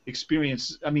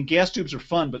experience. I mean, gas tubes are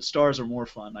fun, but stars are more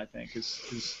fun, I think,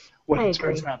 is what I it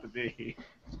turns agree. out to be.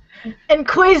 And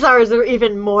quasars are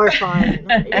even more fun.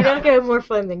 You don't get more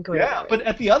fun than quasars. Yeah, but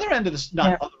at the other end of this,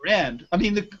 not other end, I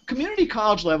mean, the community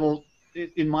college level,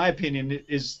 in my opinion,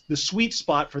 is the sweet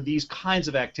spot for these kinds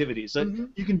of activities.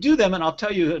 You can do them, and I'll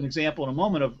tell you an example in a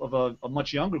moment of a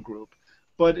much younger group.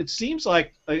 But it seems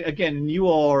like, again, you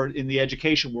all are in the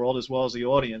education world as well as the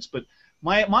audience, but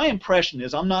my impression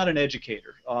is I'm not an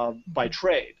educator by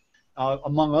trade.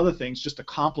 Among other things, just to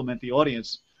compliment the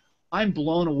audience, I'm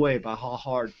blown away by how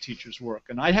hard teachers work,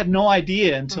 and I had no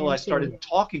idea until I started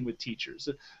talking with teachers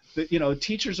that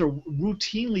teachers are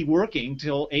routinely working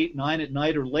till 8, 9 at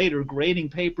night or later grading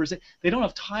papers. They don't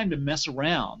have time to mess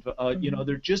around.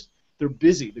 They're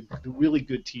busy. They're really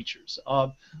good teachers.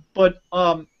 But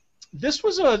this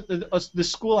was the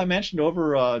school I mentioned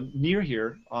over near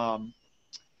here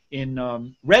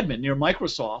in Redmond near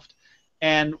Microsoft.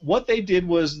 And what they did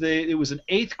was it was an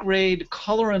 8th grade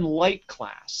color and light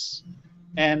class.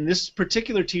 And this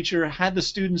particular teacher had the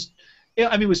students,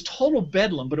 I mean, it was total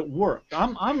bedlam, but it worked.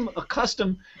 I'm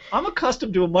accustomed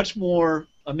to a much more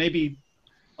maybe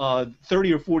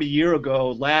 30 or 40 year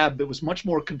ago lab that was much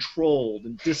more controlled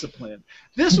and disciplined.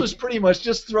 This was pretty much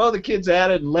just throw the kids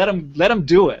at it and let them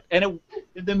do it. And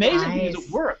the amazing thing is it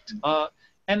worked.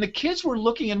 And the kids were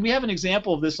looking, and we have an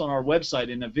example of this on our website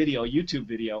in a video, YouTube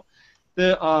video.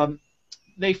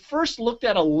 They first looked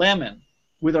at a lemon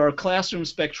with our classroom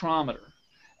spectrometer,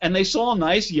 and they saw a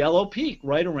nice yellow peak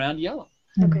right around yellow.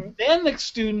 Okay. Then the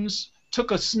students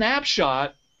took a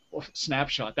snapshot,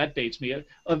 that dates me,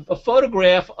 a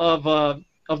photograph of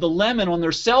the lemon on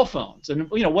their cell phones. And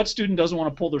what student doesn't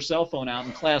want to pull their cell phone out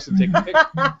in class and take a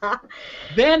picture?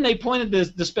 Then they pointed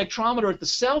the spectrometer at the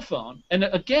cell phone, and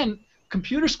again,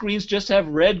 computer screens just have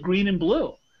red, green, and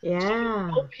blue. Yeah. So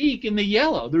no peak in the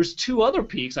yellow. There's 2 other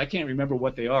peaks. I can't remember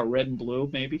what they are. Red and blue,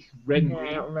 maybe. Red and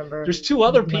green. I don't remember. There's 2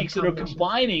 other peaks that are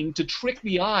combining to trick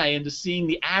the eye into seeing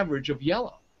the average of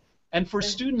yellow. And for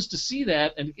students to see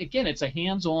that, and again, it's a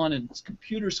hands-on and it's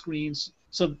computer screens.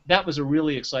 So that was a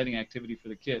really exciting activity for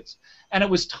the kids. And it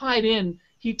was tied in.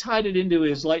 He tied it into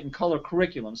his light and color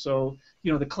curriculum. So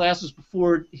the classes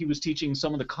before, he was teaching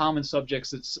some of the common subjects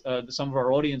that some of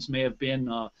our audience may have been.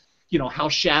 How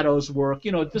shadows work.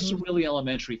 This are really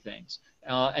elementary things.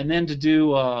 And then to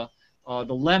do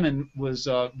the lemon was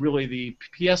really the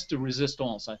pièce de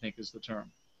résistance, I think is the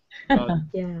term.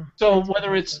 Yeah. So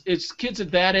whether it's kids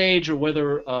at that age or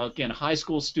whether, again, high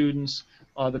school students,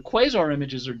 the quasar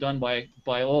images are done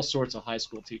by all sorts of high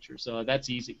school teachers. That's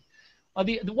easy.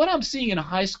 What I'm seeing in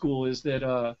high school is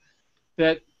that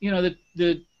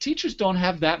the teachers don't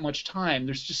have that much time.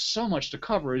 There's just so much to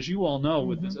cover, as you all know,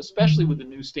 with this, especially with the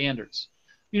new standards.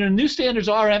 New standards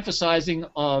are emphasizing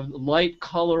light,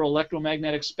 color,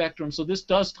 electromagnetic spectrum, so this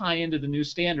does tie into the new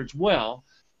standards well,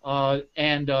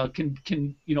 and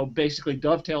can basically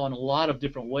dovetail in a lot of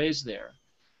different ways there.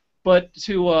 But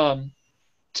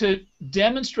to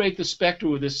demonstrate the spectra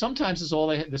with this, sometimes is all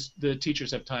the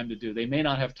teachers have time to do. They may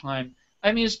not have time.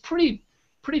 I mean, it's pretty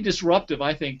disruptive,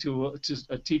 I think, to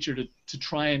a teacher to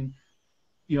try and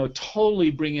totally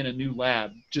bring in a new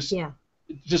lab. Just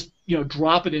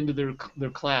drop it into their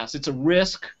class. It's a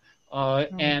risk,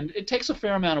 and it takes a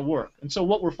fair amount of work. And so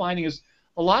what we're finding is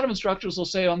a lot of instructors will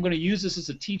say, I'm going to use this as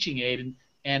a teaching aid,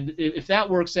 and if that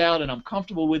works out and I'm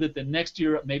comfortable with it, then next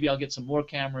year maybe I'll get some more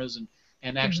cameras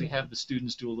and actually have the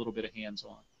students do a little bit of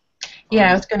hands-on. Yeah,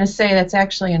 I was going to say that's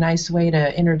actually a nice way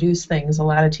to introduce things. A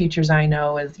lot of teachers I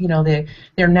know is,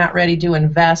 they're not ready to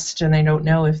invest, and they don't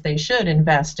know if they should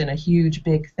invest in a huge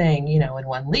big thing, in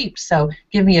one leap. So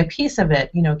give me a piece of it,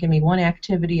 give me one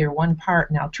activity or one part,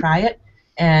 and I'll try it.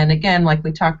 And again, like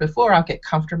we talked before, I'll get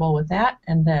comfortable with that,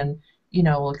 and then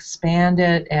we'll expand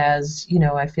it as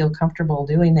I feel comfortable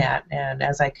doing that, and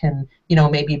as I can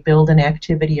maybe build an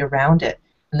activity around it,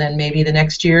 and then maybe the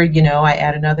next year I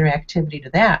add another activity to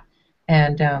that.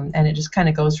 And it just kind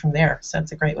of goes from there. So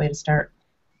it's a great way to start.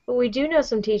 But we do know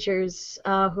some teachers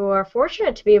who are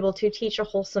fortunate to be able to teach a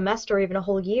whole semester or even a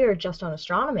whole year just on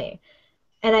astronomy.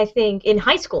 And I think in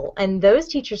high school, and those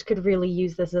teachers could really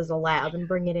use this as a lab and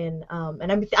bring it in.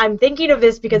 And I'm thinking of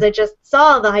this because I just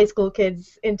saw the high school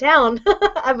kids in town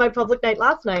at my public night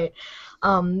last night.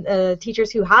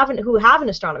 Teachers who have an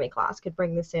astronomy class could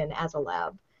bring this in as a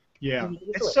lab. Yeah,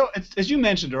 as you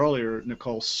mentioned earlier,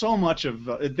 Nicole, so much of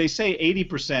they say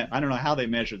 80%. I don't know how they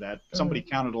measure that. Somebody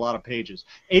counted a lot of pages.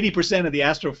 80% of the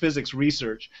astrophysics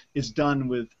research is done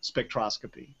with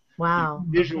spectroscopy. Wow.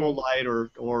 Visual light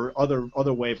or other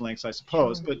wavelengths, I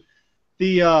suppose. Sure.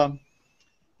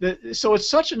 But so it's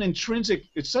such an intrinsic,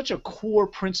 it's such a core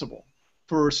principle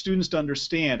for students to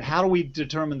understand. How do we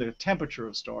determine the temperature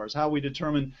of stars? How do we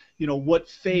determine what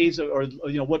phase or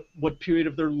what period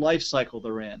of their life cycle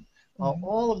they're in?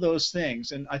 All of those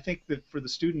things, and I think that for the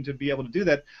student to be able to do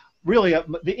that, really,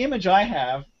 the image I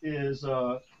have is,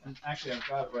 and actually I've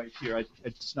got it right here.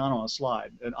 It's not on a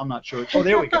slide, and I'm not sure. Oh,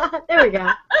 there we go. There we go.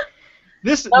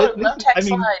 This I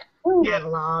mean, yeah,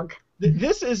 log.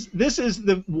 This is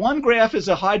the one graph is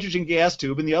a hydrogen gas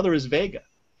tube, and the other is Vega.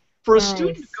 For a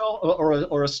student to go,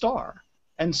 or a star,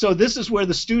 and so this is where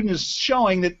the student is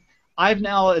showing that I've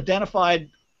now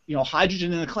identified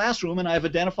hydrogen in the classroom, and I've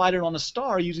identified it on a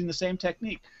star using the same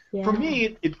technique. Yeah. For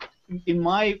me, in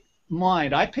my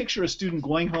mind, I picture a student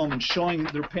going home and showing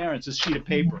their parents a sheet of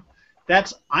paper.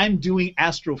 I'm doing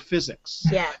astrophysics.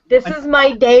 Yeah, this is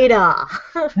my data.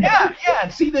 yeah,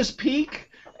 and see this peak,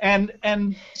 and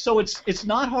so it's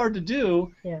not hard to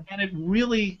do, and it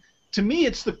really, to me,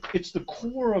 it's the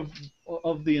core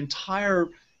of the entire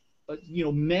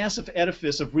massive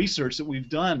edifice of research that we've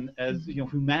done as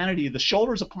humanity. The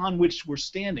shoulders upon which we're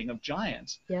standing of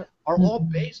giants are all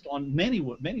based on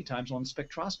many times on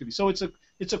spectroscopy. So it's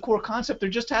a core concept. There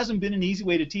just hasn't been an easy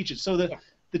way to teach it. So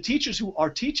the teachers who are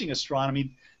teaching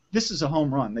astronomy, this is a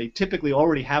home run. They typically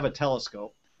already have a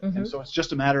telescope, and so it's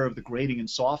just a matter of the grading and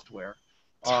software.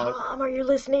 Tom, are you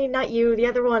listening? Not you, the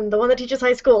other one, the one that teaches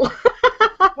high school.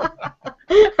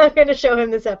 I'm going to show him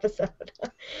this episode.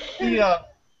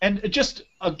 And just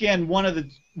again, one of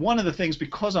the things,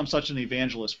 because I'm such an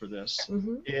evangelist for this,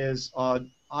 is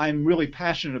I'm really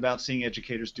passionate about seeing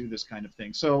educators do this kind of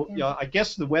thing. So I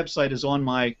guess the website is on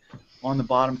the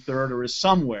bottom third or is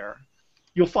somewhere.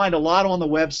 You'll find a lot on the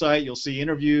website. You'll see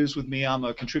interviews with me. I'm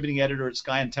a contributing editor at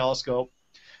Sky and Telescope,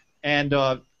 and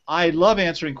I love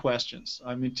answering questions.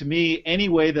 I mean, to me, any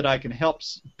way that I can help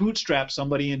bootstrap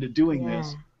somebody into doing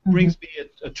this brings me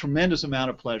a tremendous amount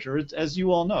of pleasure. As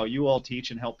you all know, you all teach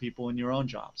and help people in your own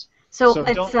jobs. So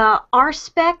it's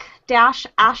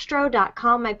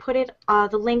rspec-astro.com. I put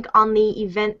the link on the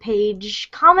event page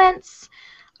comments,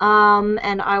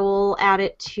 and I will add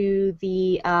it to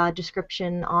the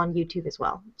description on YouTube as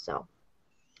well. So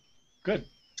good,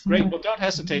 great. Well, don't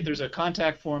hesitate. There's a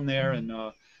contact form there, and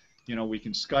we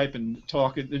can Skype and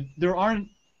talk. There aren't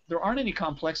any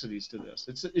complexities to this.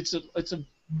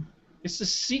 It's a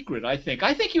secret, I think.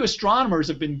 I think you astronomers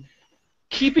have been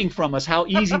keeping from us how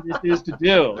easy this is to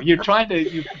do. You're trying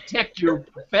to protect your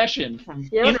profession from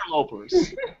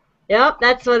interlopers. Yep,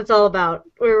 that's what it's all about.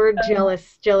 We were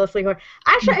jealously.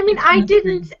 Actually, I mean, I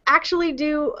didn't actually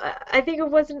do. I think it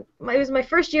was my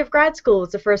first year of grad school. It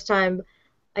was the first time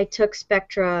I took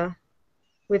spectra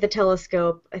with a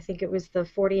telescope. I think it was the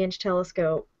 40-inch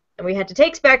telescope. And we had to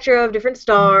take spectra of different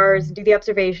stars and do the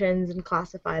observations and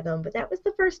classify them. But that was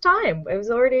the first time. I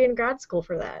was already in grad school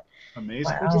for that.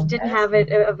 Amazing. We just didn't have it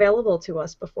available to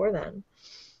us before then.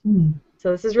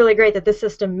 So this is really great that this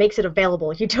system makes it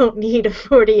available. You don't need a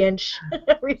 40-inch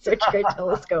research-grade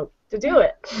telescope to do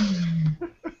it.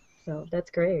 So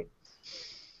that's great.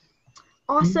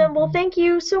 Awesome. Well, thank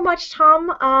you so much,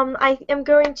 Tom. I am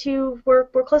going to, we're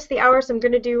close to the hour, so I'm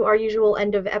going to do our usual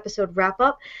end of episode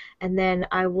wrap-up, and then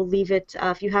I will leave it,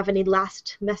 if you have any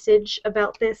last message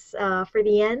about this for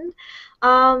the end.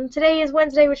 Today is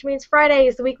Wednesday, which means Friday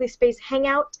is the weekly Space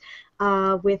Hangout.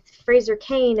 with Fraser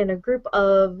Cain and a group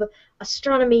of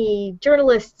astronomy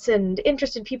journalists and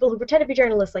interested people who pretend to be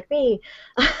journalists like me,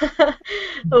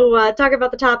 who talk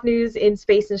about the top news in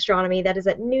space and astronomy. That is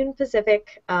at noon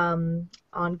Pacific on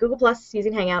Google Plus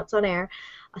using Hangouts on Air.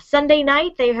 Sunday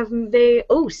night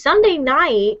Sunday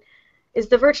night is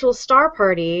the virtual star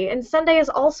party, and Sunday is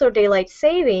also daylight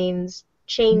savings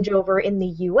changeover in the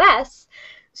U.S.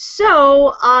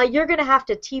 So you're going to have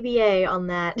to TBA on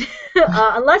that,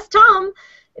 unless Tom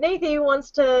Nathan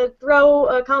wants to throw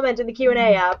a comment in the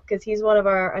Q&A app, because he's one of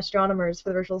our astronomers for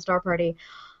the virtual star party.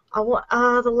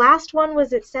 The last one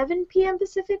was at 7 p.m.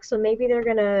 Pacific, so maybe they're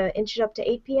going to inch it up to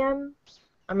 8 p.m.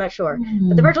 I'm not sure.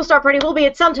 But the virtual star party will be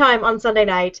at some time on Sunday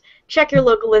night. Check your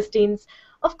local listings.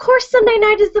 Of course, Sunday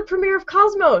night is the premiere of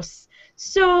Cosmos.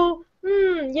 So,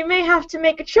 you may have to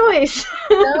make a choice.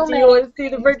 Do you want to see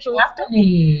the virtual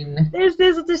happening?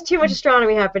 There's too much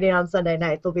astronomy happening on Sunday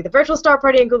night. There'll be the virtual star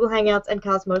party and Google Hangouts, and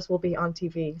Cosmos will be on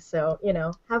TV. So,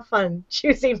 have fun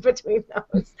choosing between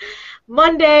those.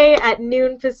 Monday at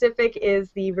noon Pacific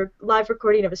is the live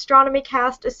recording of Astronomy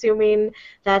Cast, assuming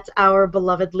that our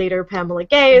beloved leader, Pamela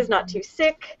Gay, is not too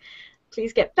sick.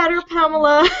 Please get better,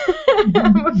 Pamela.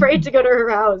 I'm afraid to go to her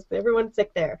house. Everyone's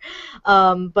sick there.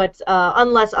 But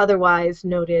unless otherwise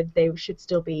noted, they should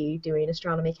still be doing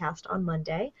Astronomy Cast on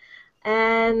Monday.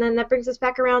 And then that brings us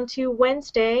back around to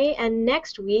Wednesday. And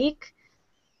next week,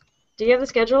 do you have the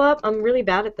schedule up? I'm really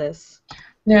bad at this.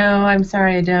 No, I'm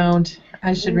sorry, I don't.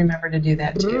 I should remember to do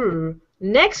that too.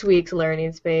 Next week's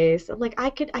Learning Space. I'm like, I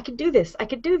could do this. I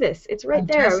could do this. It's right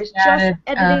there. I was just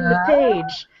editing the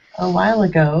page a while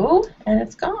ago, and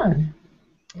it's gone.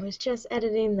 I was just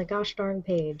editing the gosh darn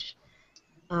page.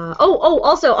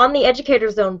 Also on the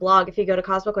Educator Zone blog, if you go to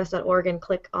cosmoquest.org and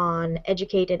click on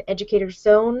Educate and Educator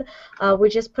Zone, we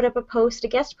just put up a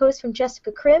guest post from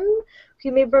Jessica Krim, who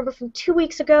you may remember from 2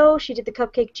 weeks ago. She did the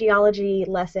cupcake geology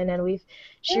lesson, and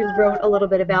she wrote a little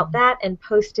bit about that and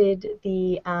posted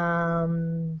we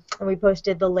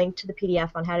posted the link to the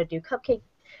PDF on how to do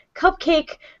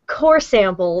cupcake core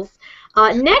samples.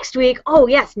 Next week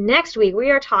we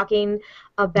are talking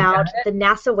about the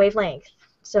NASA wavelength.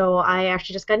 So I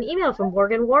actually just got an email from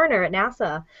Morgan Warner at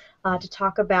NASA to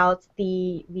talk about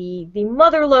the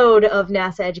motherlode of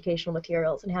NASA educational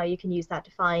materials and how you can use that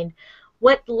to find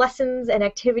what lessons and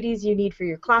activities you need for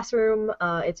your classroom.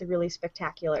 It's a really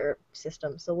spectacular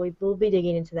system, so we'll be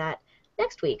digging into that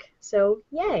next week. So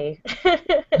yay.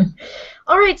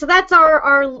 All right, so that's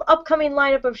our upcoming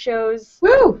lineup of shows.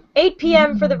 Woo! 8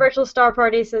 p.m. for the virtual star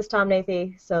party, says Tom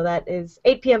Nathy. So that is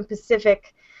 8 p.m.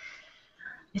 Pacific.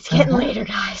 It's getting later,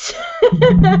 guys.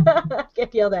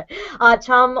 Get yelled at.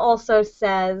 Tom also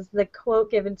says, the quote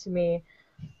given to me,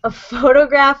 "A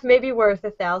photograph may be worth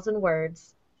 1,000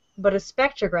 words, but a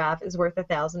spectrograph is worth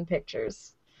 1,000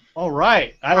 pictures." All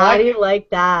right. How do you like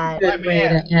that? Good way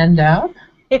to end up.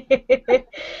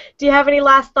 Do you have any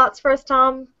last thoughts for us,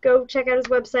 Tom? Go check out his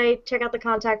website, check out the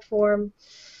contact form.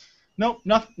 Nope,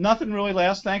 nothing really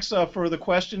last. Thanks for the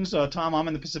questions. Tom, I'm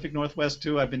in the Pacific Northwest,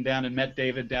 too. I've been down and met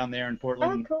David down there in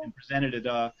Portland and presented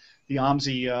at the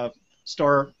OMSI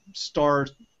Star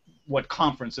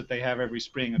conference that they have every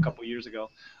spring a couple years ago.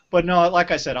 But no,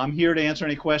 like I said, I'm here to answer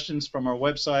any questions from our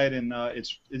website, and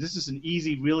this is an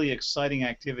easy, really exciting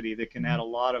activity that can add a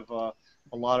lot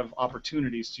of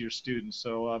opportunities to your students.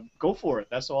 So go for it.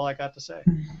 That's all I got to say.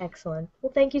 Excellent.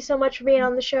 Well, thank you so much for being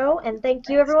on the show, and thank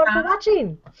you everyone for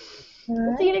watching.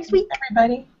 We'll see you next week.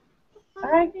 Everybody.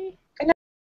 Bye.